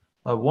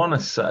 I want to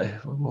say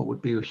what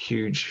would be a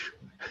huge,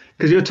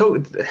 because you're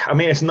talking. I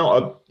mean, it's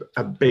not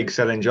a big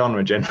selling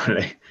genre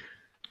generally.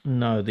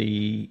 No,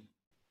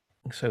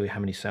 so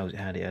how many sales it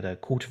had? It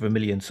had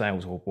 250,000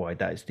 sales worldwide.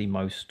 That is the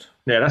most.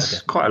 Yeah,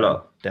 that's quite a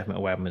lot. Death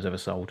metal album has ever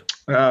sold.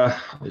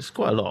 It's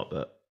quite a lot,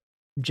 but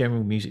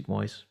general music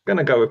wise.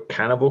 Gonna go with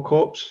Cannibal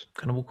Corpse.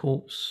 Cannibal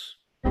Corpse.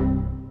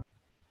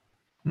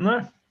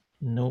 No.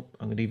 Nope.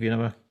 I'm gonna give you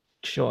another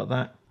shot at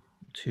that.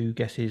 2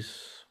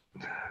 guesses.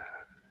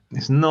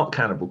 It's not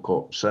Cannibal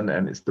Corpse,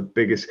 and it's the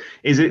biggest.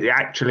 Is it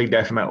actually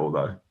death metal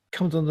though?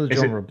 Comes under the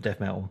genre of death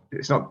metal.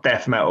 It's not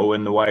death metal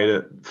in the way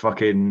that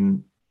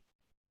fucking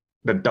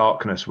The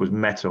Darkness was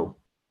metal.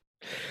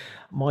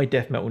 My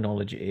death metal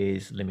knowledge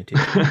is limited.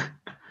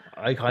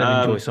 I kind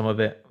of enjoy some of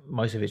it.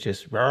 Most of it's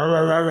just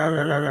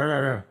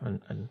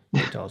and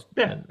guitars.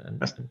 Yeah,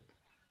 and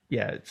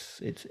yeah,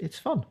 it's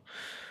fun.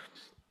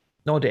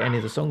 No idea any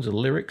of the songs or the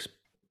lyrics.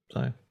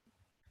 So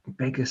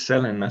biggest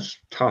selling, that's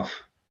tough.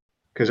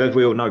 Because as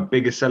we all know,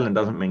 biggest selling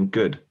doesn't mean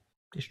good.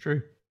 It's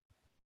true.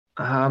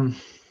 Do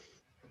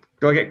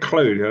I get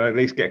clued? Do I at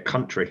least get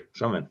country?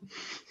 Something.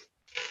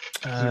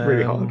 It's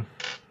really hard.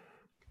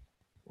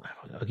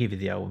 I'll give you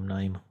the album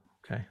name.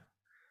 Okay.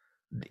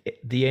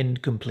 The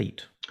End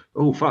Complete.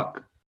 Oh,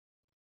 fuck.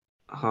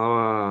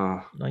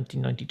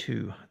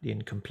 1992, The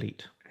End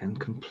Complete. End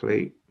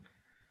Complete.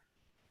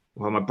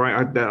 Well, my brain,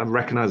 I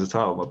recognise the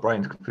title. My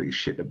brain's completely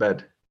shit to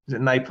bed. Is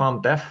it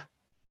Napalm Death?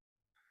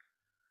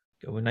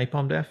 Go with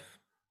Napalm Death?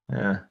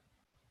 Yeah.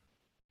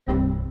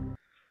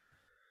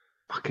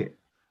 Fuck it.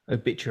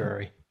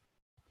 Obituary.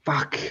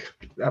 Fuck.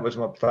 That was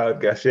my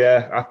third guess.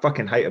 Yeah. I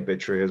fucking hate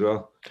Obituary as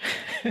well.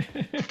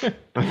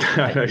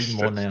 I even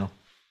more now.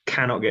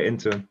 Cannot get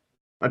into them.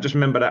 I just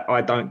remember that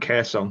I Don't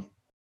Care song. Do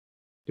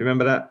you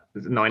remember that?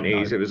 The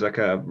 90s. No. It was like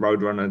a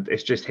Roadrunner.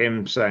 It's just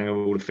him saying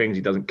all the things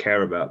he doesn't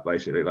care about,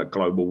 basically, like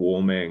global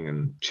warming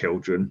and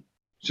children.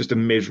 It's just a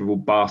miserable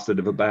bastard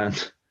of a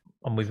band.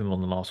 I'm with him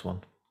on the last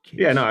one. Jeez.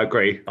 Yeah, no, I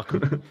agree.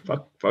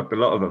 Fucked a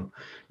lot of them.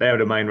 They are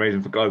the main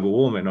reason for global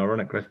warming,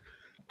 ironically.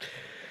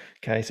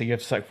 Okay, so you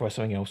have to sacrifice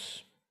something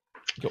else.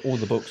 You got all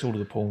the books, all of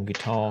the porn,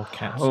 guitar,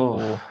 cats,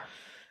 or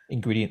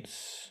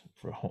ingredients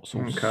for a hot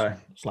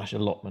sauce /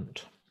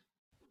 allotment.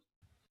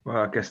 Well,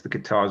 I guess the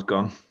guitar's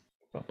gone.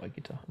 By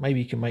guitar.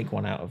 Maybe you can make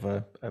one out of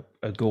a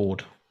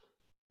gourd.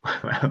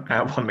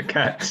 Out on the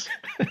cats.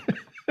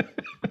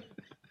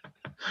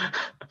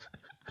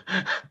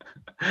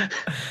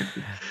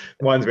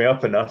 winds me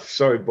up enough.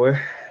 Sorry, boy.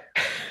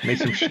 Need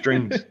some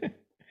strings.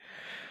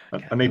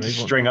 I need to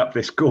string up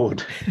this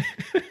gourd.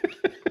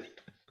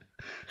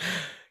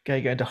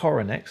 Okay, going to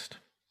horror next.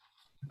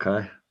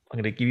 Okay. I'm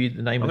going to give you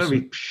the name I'm of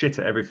going to be shit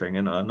at everything,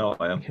 and I know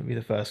I am. Give me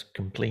the first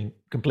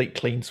complete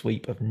clean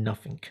sweep of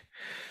nothing.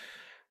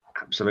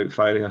 Absolute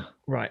failure.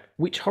 Right.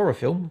 Which horror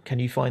film can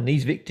you find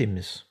these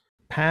victims?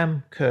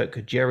 Pam,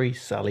 Kirk, Jerry,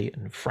 Sally,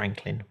 and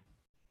Franklin.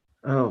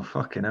 Oh,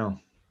 fucking hell.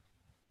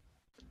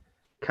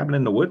 Cabin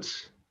in the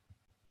Woods?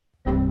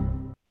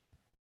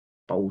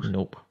 Balls.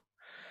 Nope.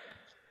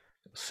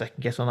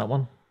 Second guess on that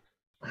one?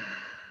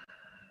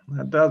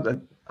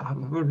 I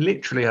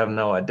literally have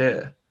no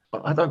idea.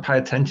 I don't pay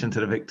attention to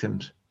the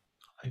victims.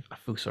 I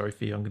feel sorry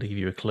for you. I'm going to give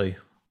you a clue.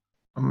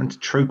 I'm into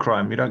true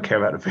crime. You don't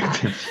care about the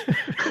victims.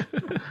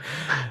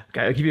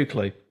 Okay, I'll give you a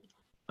clue.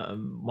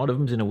 One of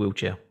them's in a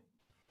wheelchair.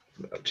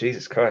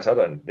 Jesus Christ,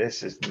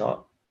 this is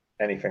not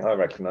anything I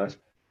recognise.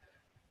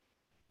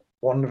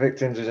 One of the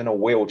victims is in a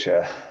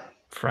wheelchair.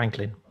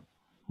 Franklin,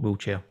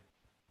 wheelchair.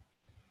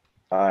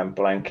 I'm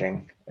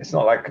blanking. It's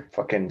not like a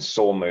fucking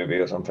Saw movie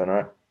or something,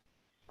 right?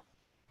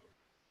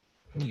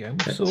 You go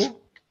with Saw?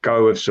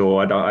 Go with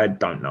Saw. I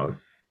don't know.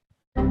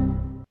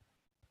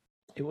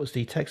 It was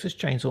the Texas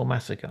Chainsaw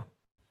Massacre.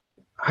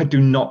 I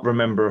do not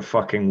remember a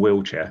fucking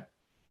wheelchair.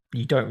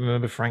 You don't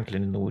remember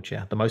Franklin in the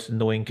wheelchair, the most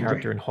annoying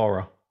character in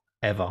horror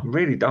ever. I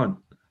really don't.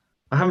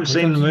 I haven't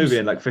seen the movie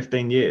in like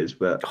 15 years,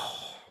 but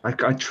I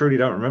truly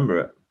don't remember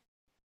it.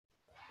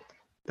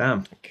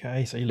 Damn.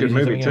 Okay, so you Good lose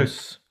movie something too.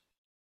 else.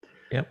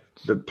 Yep.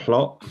 The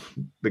plot,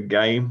 the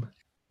game.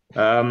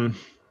 Oh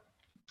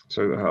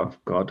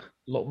God.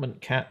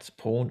 Allotment, cats,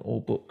 porn,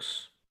 or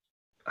books.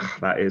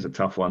 That is a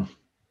tough one.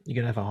 You're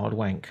going to have a hard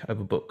wank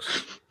over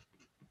books.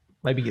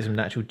 Maybe get some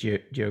natural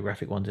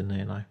geographic ones in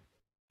there now.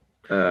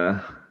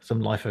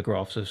 Some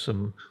lithographs of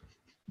some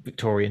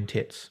Victorian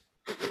tits.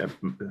 Yeah,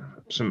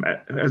 as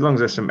long as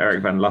there's some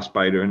Eric Van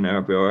Lustbader in there,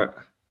 I'll be all right.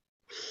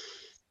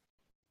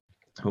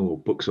 Oh,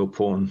 books or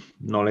porn,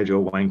 knowledge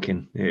or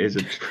wanking. It is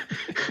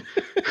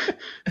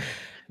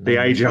the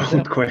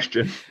age-old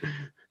question.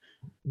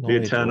 The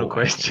eternal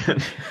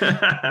question.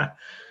 The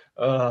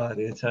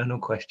eternal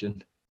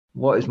question.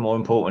 What is more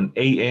important,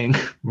 eating,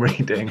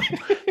 reading,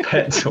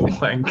 pets or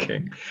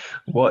wanking?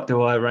 What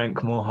do I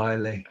rank more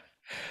highly?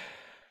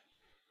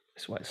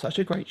 It's such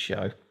a great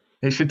show.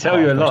 It should tell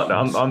you a lot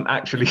that I'm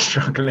actually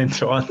struggling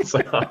to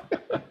answer.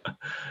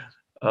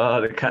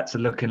 The cats are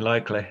looking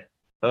likely.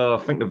 I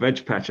think the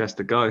veg patch has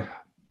to go.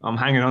 I'm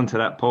hanging on to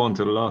that porn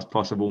to the last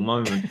possible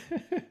moment.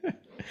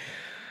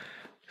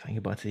 Saying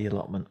goodbye to the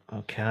allotment.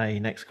 Okay,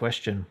 next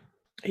question.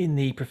 In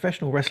the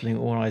professional wrestling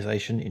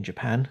organization in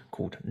Japan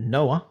called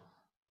Noah,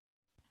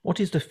 what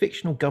is the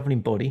fictional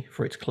governing body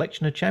for its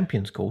collection of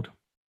champions called?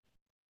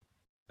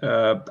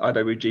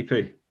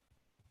 IWGP.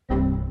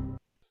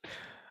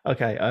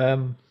 Okay,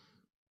 got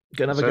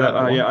another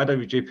go. Yeah,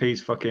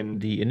 IWGP's fucking...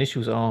 The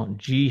initials are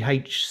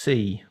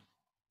GHC.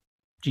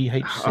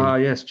 GHC. Ah,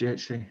 yes,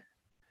 GHC.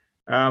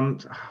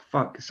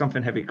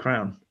 Something heavy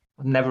crown.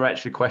 I've never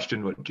actually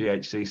questioned what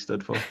GHC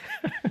stood for.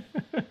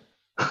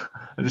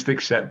 I just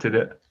accepted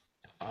it.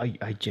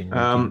 I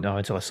genuinely didn't know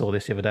until I saw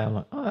this the other day. I'm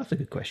like, oh, that's a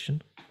good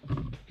question.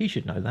 He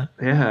should know that.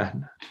 Yeah.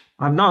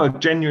 I've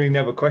genuinely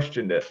never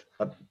questioned it.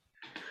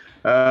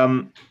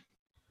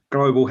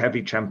 Global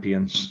heavy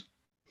champions.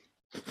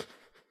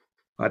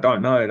 I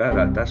don't know.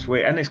 That's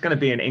weird. And it's going to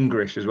be in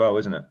English as well,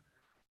 isn't it?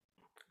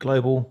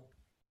 Global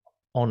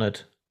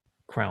honoured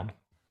crown.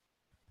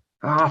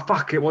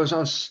 Fuck, it was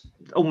us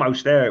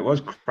almost there. It was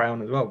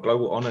crown as well.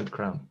 Global honoured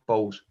crown.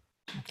 Balls.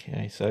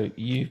 Okay, so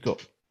you've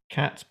got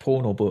cats,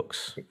 porn, or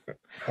books.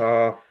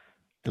 The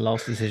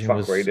last decision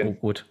was reading.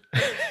 Awkward.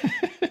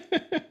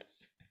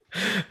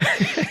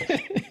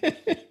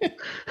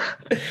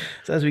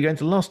 So as we go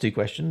into the last two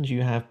questions,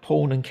 you have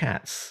porn and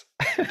cats.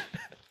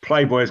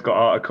 Playboy's got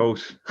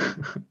articles.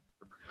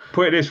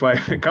 Put it this way: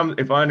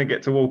 if I only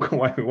get to walk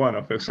away with one,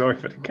 I feel sorry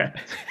for the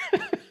cats.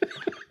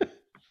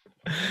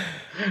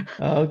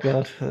 Oh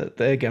God,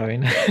 they're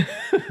going.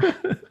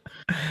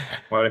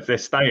 Well, if they're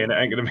staying, it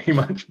ain't going to be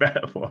much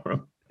better for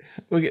them.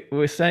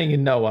 We're staying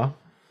in Noah,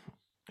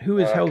 who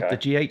has held the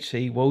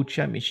GHC World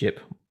Championship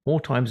more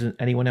times than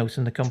anyone else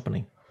in the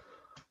company.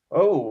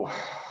 Oh,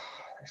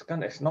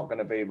 it's not going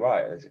to be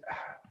right.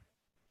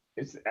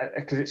 It's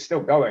because it's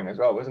still going as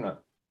well, isn't it?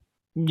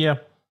 Yeah.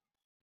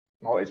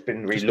 Oh, it's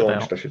been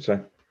relaunched, I should say.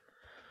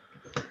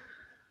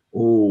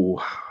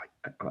 Oh,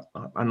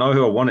 I know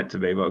who I want it to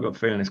be, but I've got a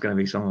feeling it's going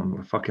to be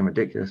someone fucking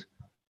ridiculous.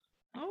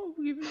 Oh,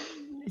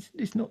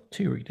 it's not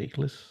too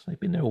ridiculous. They've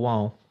been there a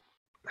while.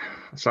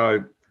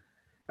 So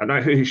I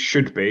know who he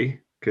should be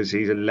because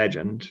he's a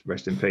legend,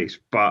 rest in peace.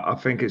 But I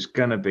think it's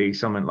going to be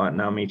something like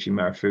Naomichi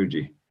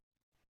Marufuji.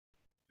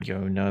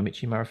 Yo,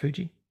 Naomichi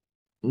Marufuji?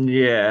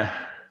 Yeah.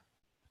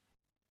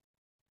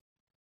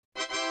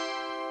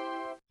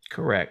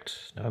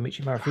 Correct.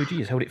 Naomichi Marufuji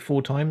has held it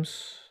 4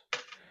 times.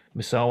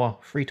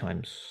 Misawa 3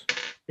 times.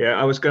 Yeah,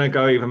 I was going to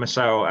go either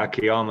Masao or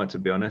Akiyama, to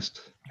be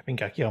honest. I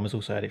think Akiyama's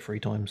also had it 3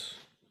 times.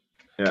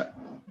 Yeah.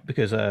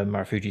 Because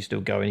Marufuji's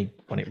still going. He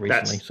won it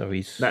recently, so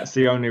he's... That's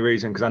the only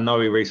reason, because I know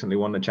he recently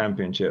won the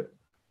championship.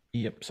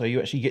 Yep, so you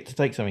actually get to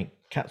take something.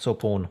 Cats or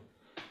porn?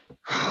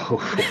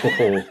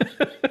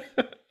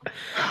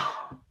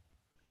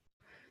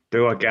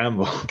 Do I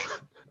gamble?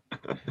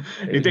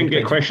 You didn't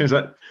get questions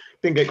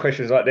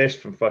like this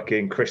from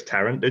fucking Chris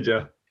Tarrant, did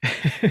you?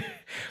 Well,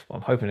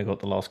 I'm hoping I got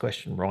the last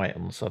question right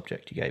on the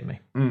subject you gave me.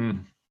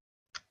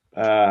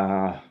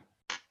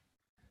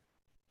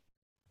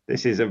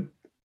 This is a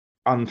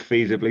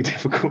unfeasibly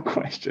difficult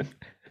question.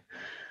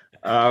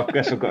 I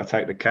guess I've got to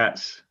take the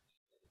cats.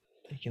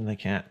 Taking the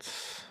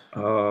cats.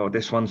 Oh,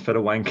 this one's for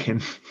the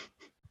wanking.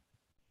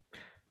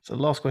 So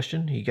the last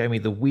question, you gave me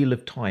the Wheel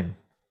of Time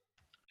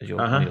as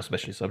one of your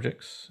specialist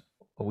subjects.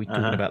 Are we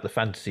talking about the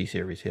fantasy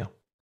series here?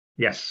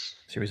 Yes.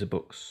 Series of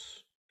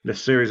books. The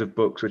series of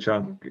books, which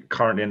I'm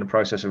currently in the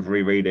process of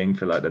rereading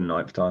for like the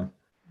 9th time.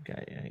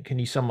 Okay. Can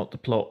you sum up the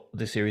plot of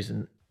this series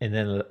in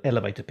an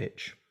elevator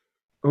pitch?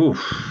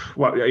 Oof.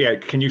 Well, yeah.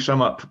 Can you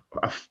sum up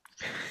a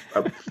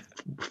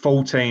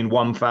 14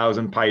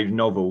 1,000-page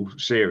novel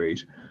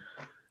series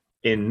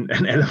in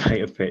an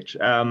elevator pitch?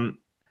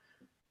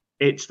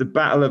 It's the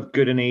battle of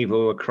good and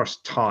evil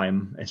across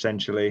time,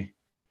 essentially.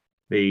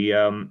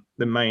 The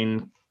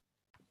main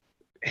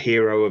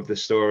hero of the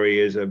story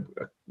is a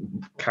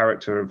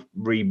character of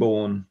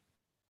reborn.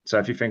 So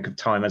if you think of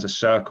time as a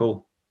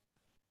circle,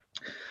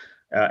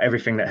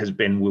 everything that has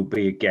been will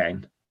be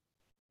again.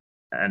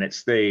 And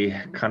it's the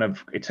kind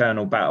of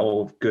eternal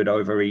battle of good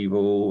over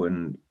evil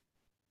and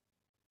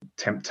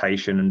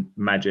temptation and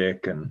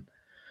magic. And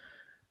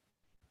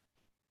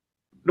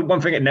the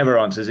one thing it never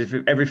answers, if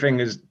everything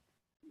is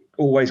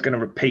always going to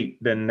repeat,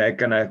 then they're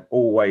going to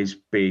always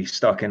be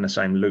stuck in the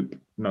same loop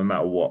no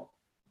matter what.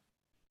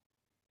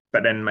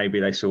 But then maybe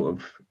they sort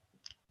of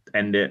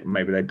end it,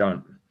 maybe they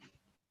don't.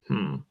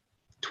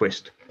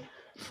 Twist.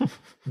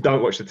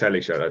 Don't watch the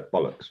telly show, that's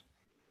bollocks.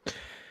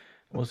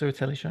 Was there a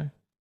telly show?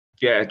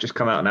 Yeah, it just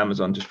come out on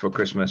Amazon just for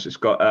Christmas. It's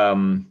got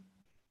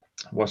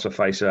what's her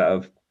face out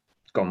of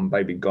Gone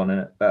Baby Gone in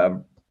it.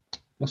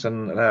 What's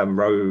her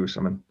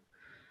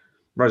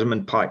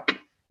Rosamund Pike.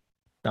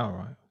 Oh,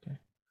 right. Okay.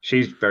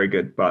 She's very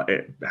good, but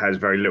it has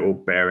very little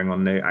bearing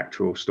on the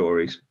actual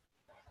stories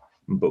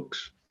and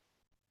books.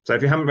 So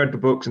if you haven't read the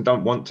books and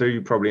don't want to,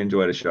 you probably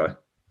enjoy the show.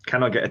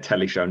 Can I get a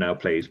telly show now,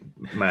 please?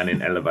 Man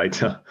in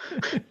Elevator.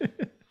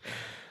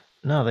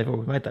 No, they've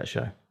already made that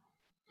show.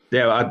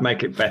 Yeah, I'd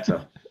make it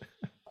better.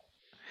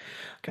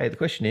 Okay, the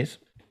question is,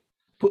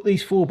 put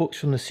these 4 books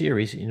from the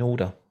series in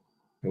order.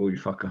 Oh, you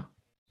fucker.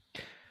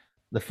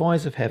 The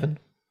Fires of Heaven,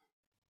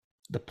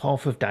 The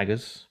Path of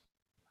Daggers,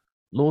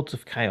 Lords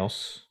of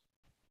Chaos,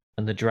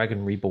 and The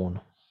Dragon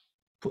Reborn.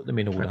 Put them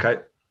in order. Okay,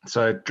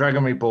 so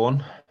Dragon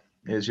Reborn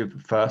is your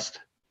first.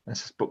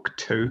 This is book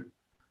 2.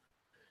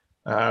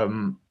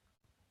 Fires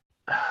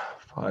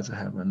of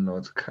Heaven,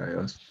 Lords of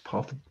Chaos,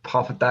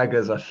 Path of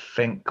Daggers, I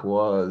think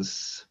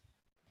was...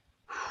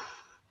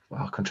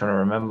 I'm trying to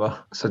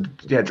remember. So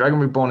yeah, Dragon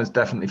Reborn is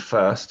definitely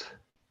first.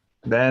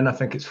 Then I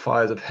think it's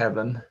Fires of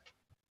Heaven.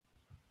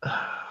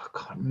 I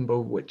can't remember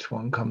which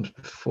one comes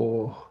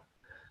before.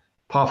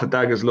 Path of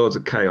Daggers, Lords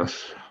of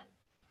Chaos.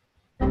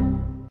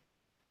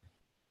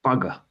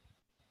 Bugger.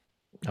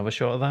 Have a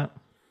shot at that?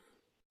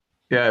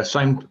 Yeah,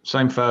 same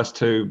first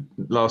 2,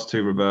 last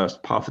 2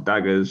 reversed. Path of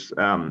Daggers,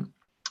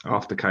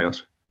 after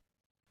Chaos.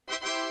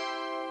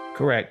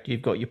 Correct.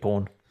 You've got your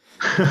porn.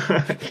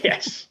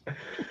 Yes.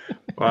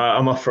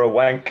 I'm off for a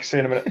wank. See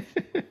you in a minute.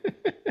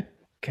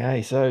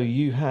 Okay, so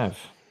you have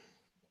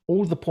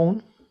all the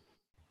porn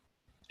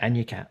and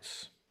your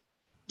cats.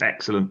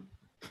 Excellent.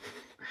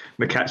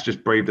 The cats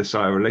just breathed a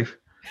sigh of relief.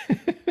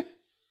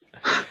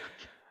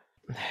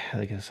 They're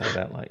going to say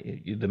about like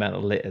the amount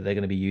of litter they're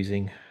going to be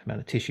using, the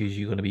amount of tissues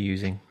you're going to be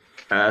using.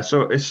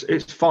 So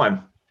it's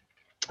fine.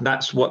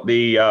 That's what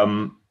the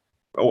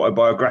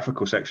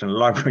autobiographical section of the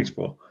library's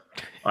for.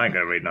 I ain't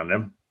going to read none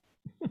of them.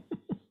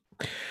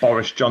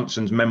 Boris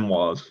Johnson's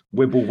memoirs.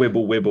 Wibble,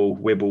 wibble, wibble,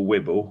 wibble,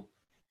 wibble.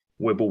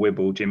 Wibble,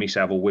 wibble, Jimmy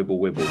Savile, wibble,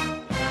 wibble.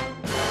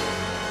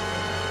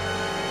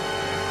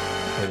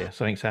 Oh yeah,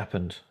 something's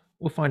happened.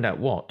 We'll find out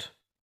what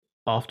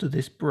after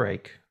this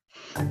break.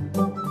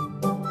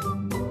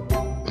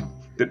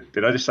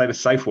 Did I just say the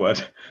safe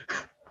word?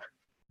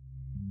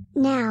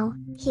 Now,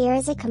 here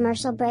is a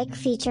commercial break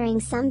featuring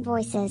some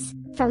voices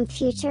from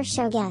future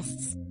show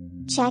guests.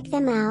 Check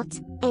them out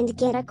and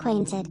get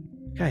acquainted.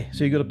 Okay,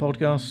 so you got a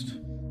podcast.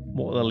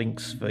 What are the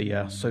links for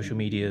your social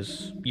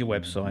medias, your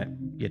website,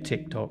 your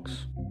TikToks?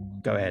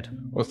 Go ahead.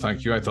 Well,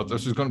 thank you. I thought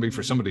this was going to be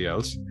for somebody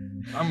else.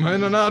 I'm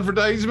in an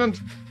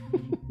advertisement.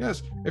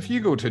 Yes, if you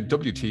go to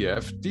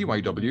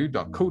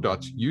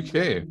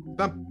wtfdyw.co.uk,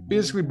 that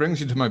basically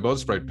brings you to my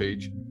Buzzsprout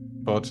page.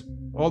 But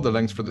all the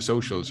links for the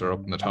socials are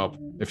up on the top.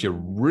 If you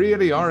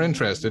really are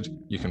interested,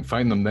 you can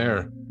find them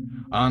there.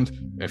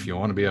 And if you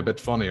want to be a bit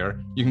funnier,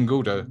 you can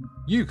go to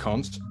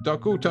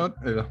ucons.co.uk.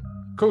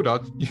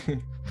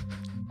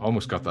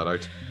 Almost got that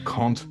out.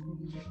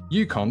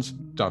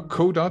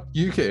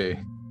 ucons.co.uk.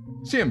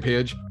 Same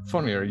page,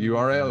 funnier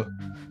URL.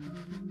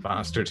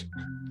 Bastard.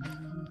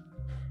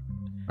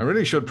 I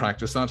really should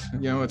practice that.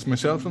 It's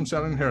myself I'm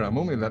selling here. I'm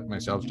only letting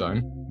myself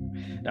down.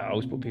 No, I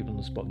always put people on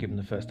the spot, give them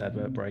the first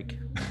advert break.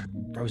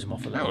 Throws them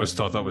off a I little. always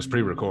thought that was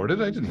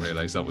pre-recorded. I didn't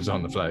realize that was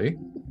on the fly.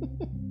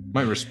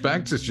 My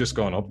respect has just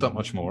gone up that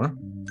much more.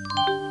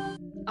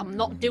 I'm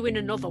not doing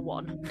another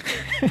one.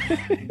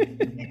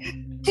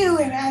 Do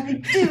it, Abby,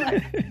 do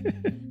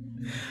it.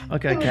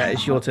 Okay, Kat,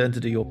 it's your turn to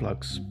do your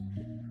plugs.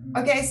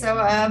 Okay, so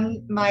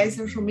my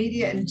social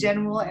media in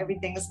general,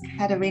 everything is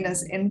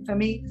Katarina's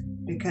Infamy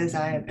because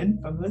I am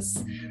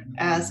infamous.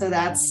 So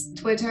that's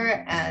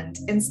Twitter and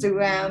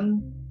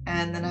Instagram.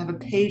 And then I have a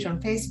page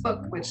on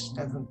Facebook, which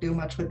doesn't do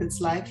much with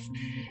its life.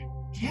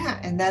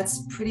 Yeah, and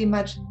that's pretty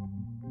much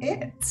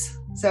it.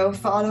 So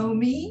follow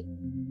me,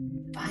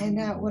 find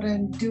out what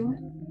I'm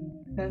doing,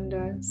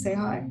 and say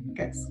hi,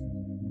 guys.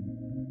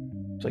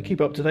 So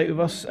keep up to date with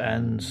us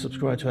and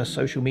subscribe to our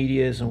social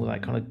medias and all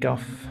that kind of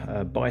guff.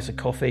 Buy us a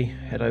coffee.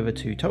 Head over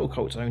to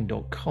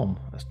totalcultzone.com.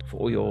 That's for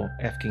all your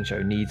F King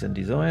Show needs and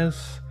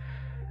desires.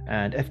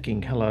 And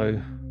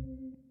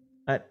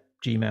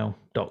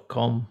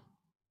fkinghello@gmail.com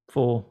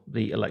for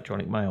the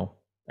electronic mail.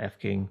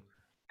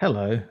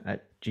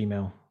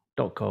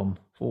 fkinghello@gmail.com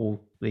for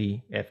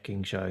the F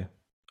King Show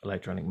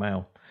electronic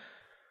mail.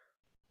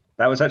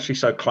 That was actually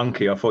so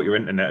clunky. I thought your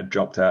internet had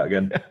dropped out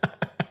again.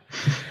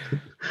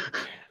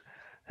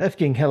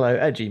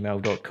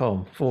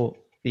 fkinghello@gmail.com for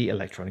the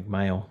electronic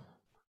mail.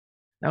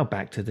 Now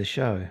back to the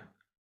show.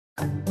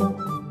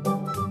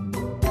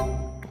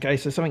 Okay,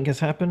 so something has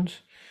happened,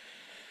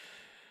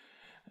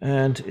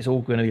 and it's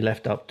all going to be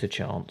left up to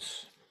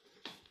chance.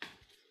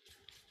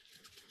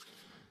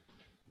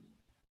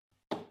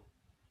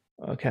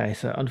 Okay,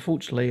 so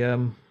unfortunately,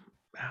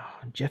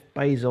 Jeff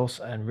Bezos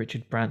and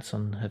Richard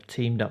Branson have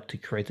teamed up to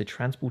create a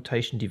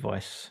transportation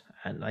device,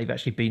 and they've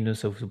actually beamed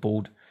themselves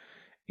aboard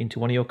into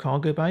one of your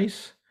cargo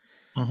bays.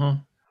 Mm-hmm.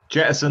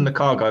 Jettison the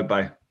cargo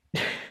bay.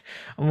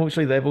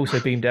 Unfortunately, they've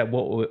also beamed out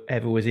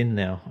whatever was in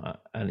there,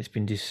 and it's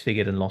been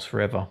disfigured and lost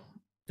forever.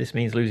 This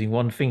means losing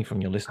one thing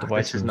from your list of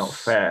items. This is not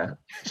fair.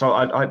 So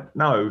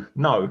no,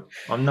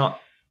 I'm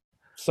not.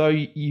 So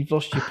you've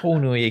lost your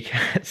porno, your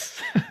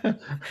cats,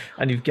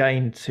 and you've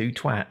gained 2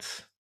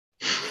 twats.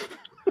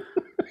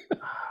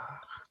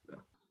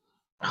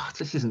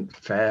 This isn't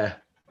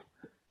fair.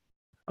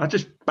 I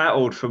just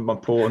battled for my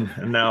porn,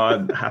 and now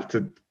I have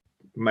to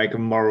make a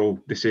moral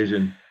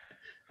decision,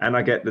 and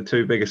I get the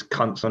 2 biggest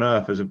cunts on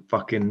earth as a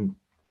fucking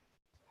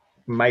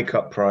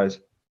makeup prize.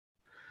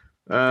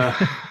 Yeah,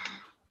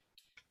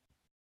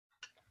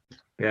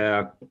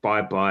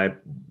 bye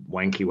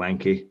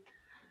wanky.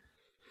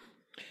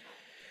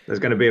 There's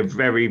going to be a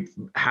very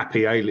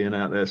happy alien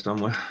out there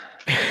somewhere.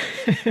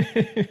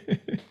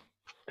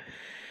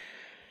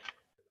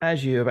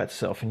 As you're about to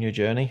set off on your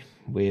journey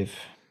with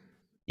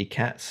your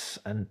cats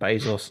and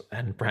Bezos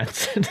and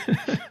Branson.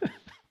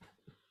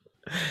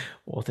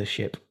 What a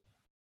ship.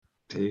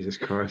 Jesus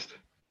Christ.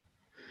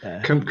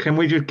 Can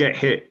we just get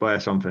hit by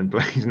something,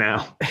 please,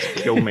 now?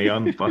 Kill me,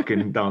 I'm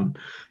fucking done.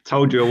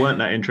 Told you I weren't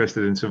that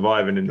interested in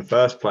surviving in the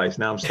first place.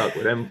 Now I'm stuck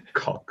with them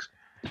cocks.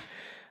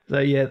 So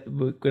yeah,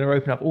 we're going to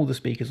open up all the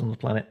speakers on the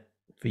planet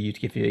for you to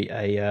give you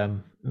a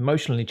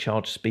emotionally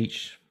charged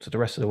speech to the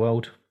rest of the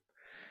world,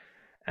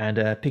 and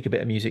pick a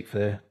bit of music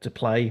to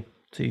play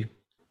to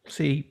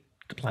see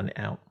the planet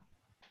out.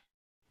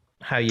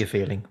 How are you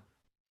feeling?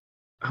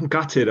 I'm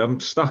gutted. I'm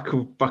stuck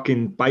with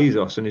fucking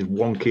Bezos and his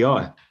wonky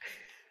eye.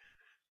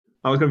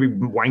 I was going to be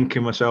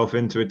wanking myself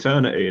into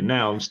eternity, and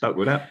now I'm stuck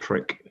with that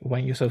prick.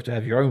 Want yourself to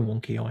have your own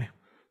wonky eye.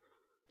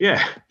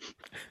 Yeah.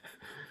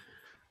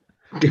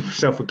 Give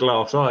myself a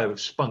glass eye with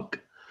spunk.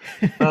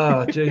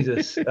 Oh,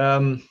 Jesus.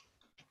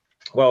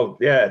 Well,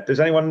 yeah. Does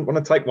anyone want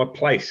to take my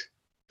place?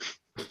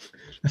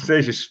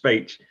 There's your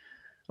speech.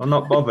 I'm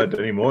not bothered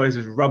anymore. This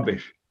is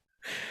rubbish.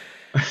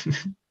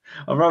 I'd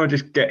rather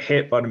just get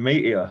hit by the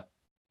meteor.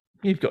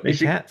 You've got your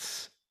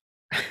cats.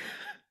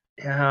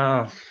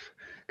 Yeah.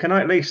 Can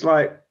I at least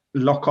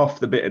lock off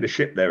the bit of the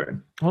ship they're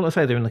in? Well, let's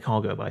say they're in the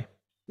cargo bay.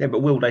 Yeah,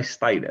 but will they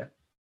stay there?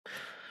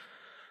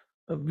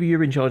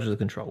 You're in charge of the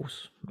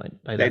controls.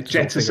 They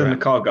jettison the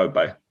cargo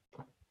bay.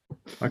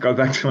 I go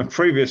back to my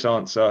previous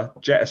answer.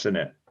 Jettison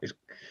it.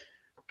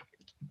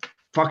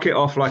 Fuck it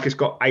off like it's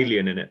got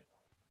alien in it.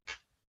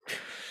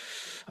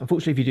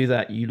 Unfortunately, if you do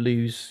that, you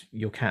lose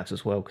your cats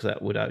as well, because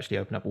that would actually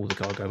open up all the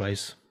cargo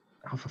bays.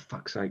 Oh, for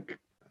fuck's sake.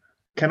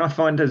 Can I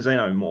find a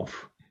xenomorph?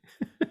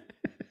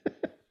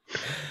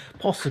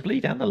 Possibly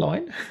down the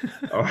line.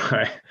 All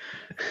right.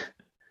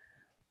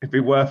 It'd be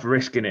worth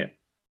risking it.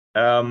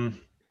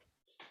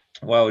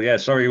 Well, yeah,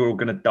 sorry you're all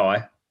going to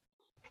die.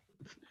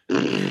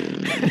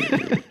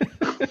 I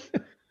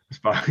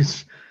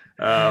suppose.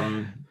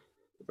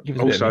 Give us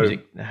a bit of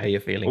music, how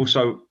you're feeling.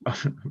 Also,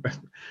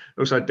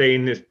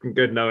 Dean, it's been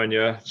good knowing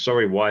you.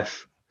 Sorry,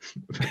 wife,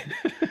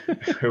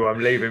 who I'm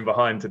leaving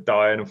behind to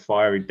die in a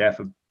fiery death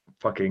of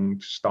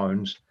fucking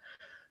stones.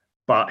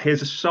 But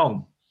here's a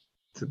song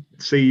to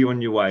see you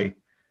on your way.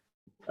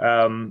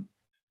 What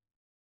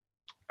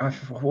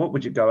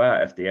would you go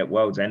out if the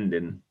world's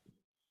ending?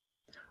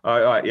 All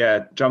right,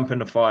 yeah, Jump in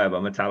the Fire by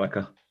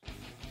Metallica.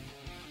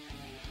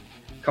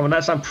 Come on,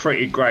 that sounds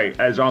pretty great.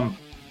 As I'm,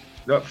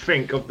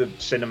 think of the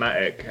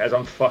cinematic as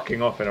I'm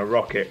fucking off in a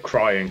rocket,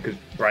 crying because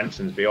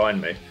Branson's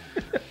behind me,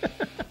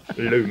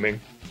 looming.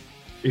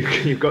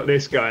 You've got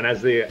this going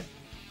as the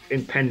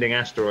impending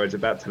asteroid's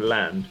about to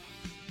land.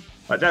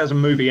 Like that as a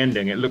movie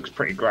ending, it looks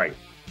pretty great.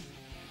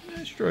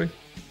 That's true.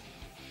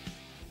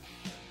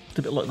 It's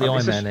a bit like the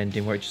Iron Man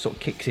ending where it just sort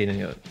of kicks in and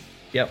you're like,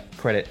 yep,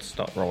 credits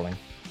start rolling.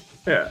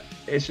 Yeah,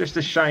 it's just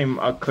a shame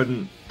I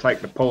couldn't take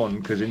the porn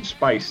because in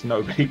space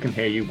nobody can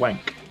hear you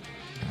wank.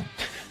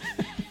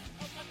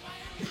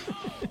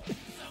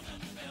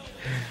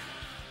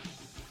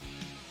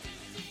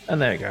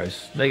 And there it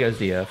goes. There goes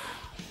the Earth.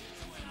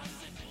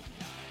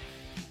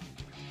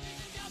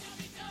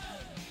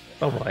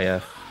 Bye-bye,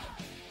 Earth.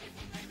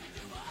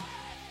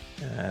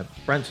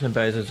 Branson and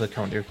Bezos are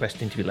currently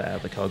requesting to be let out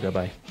of the cargo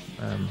bay.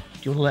 Do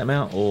you want to let them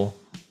out or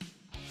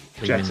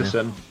leave them in there?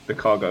 Jettison the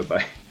cargo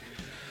bay.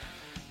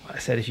 I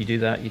said if you do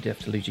that, you'd have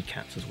to lose your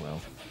cats as well.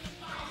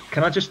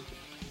 Can I just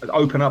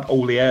open up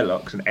all the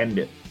airlocks and end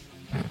it?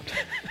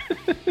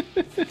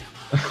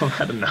 I've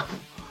had enough.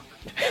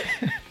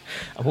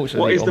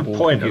 Unfortunately, What is the onboard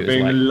point of computers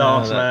being the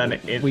last no, man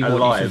in we want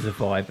alive? you to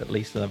survive at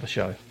least another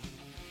show.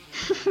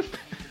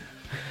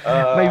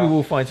 Maybe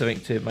we'll find something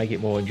to make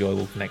it more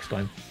enjoyable for next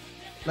time.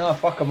 No,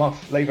 fuck them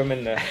off. Leave them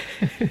in there.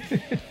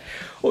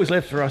 All that's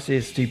left for us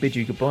is to bid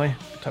you goodbye.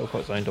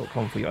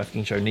 TotalQuiteZone.com for your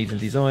FKing show needs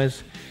and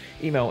desires.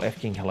 Email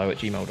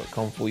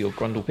fkinghello@gmail.com for your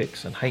grundle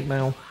picks and hate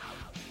mail.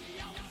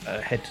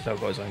 Head to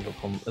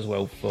TotalQuiteZone.com as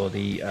well for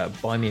the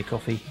buy me a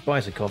coffee. Buy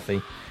us a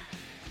coffee.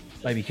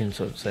 Maybe you can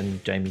sort of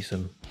send Jamie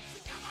some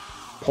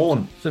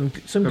Porn. some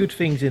good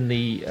things in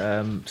the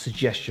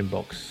suggestion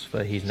box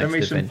for his Send next me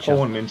adventure. some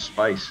porn in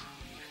space.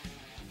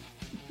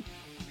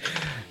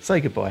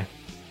 Say goodbye.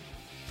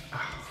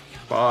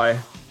 Bye.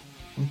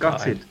 I'm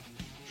gutted.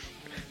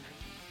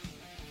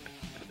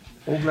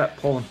 All that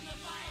porn.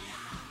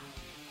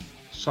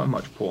 So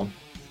much porn.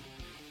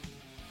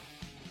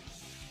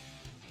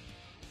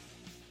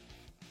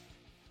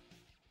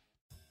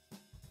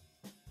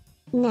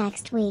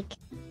 Next week.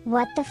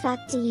 What the fuck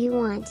do you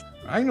want?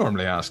 I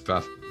normally ask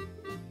that.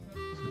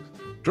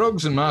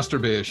 Drugs and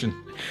masturbation.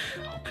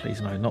 Oh,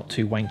 please no, not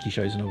two wanky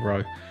shows in a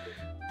row.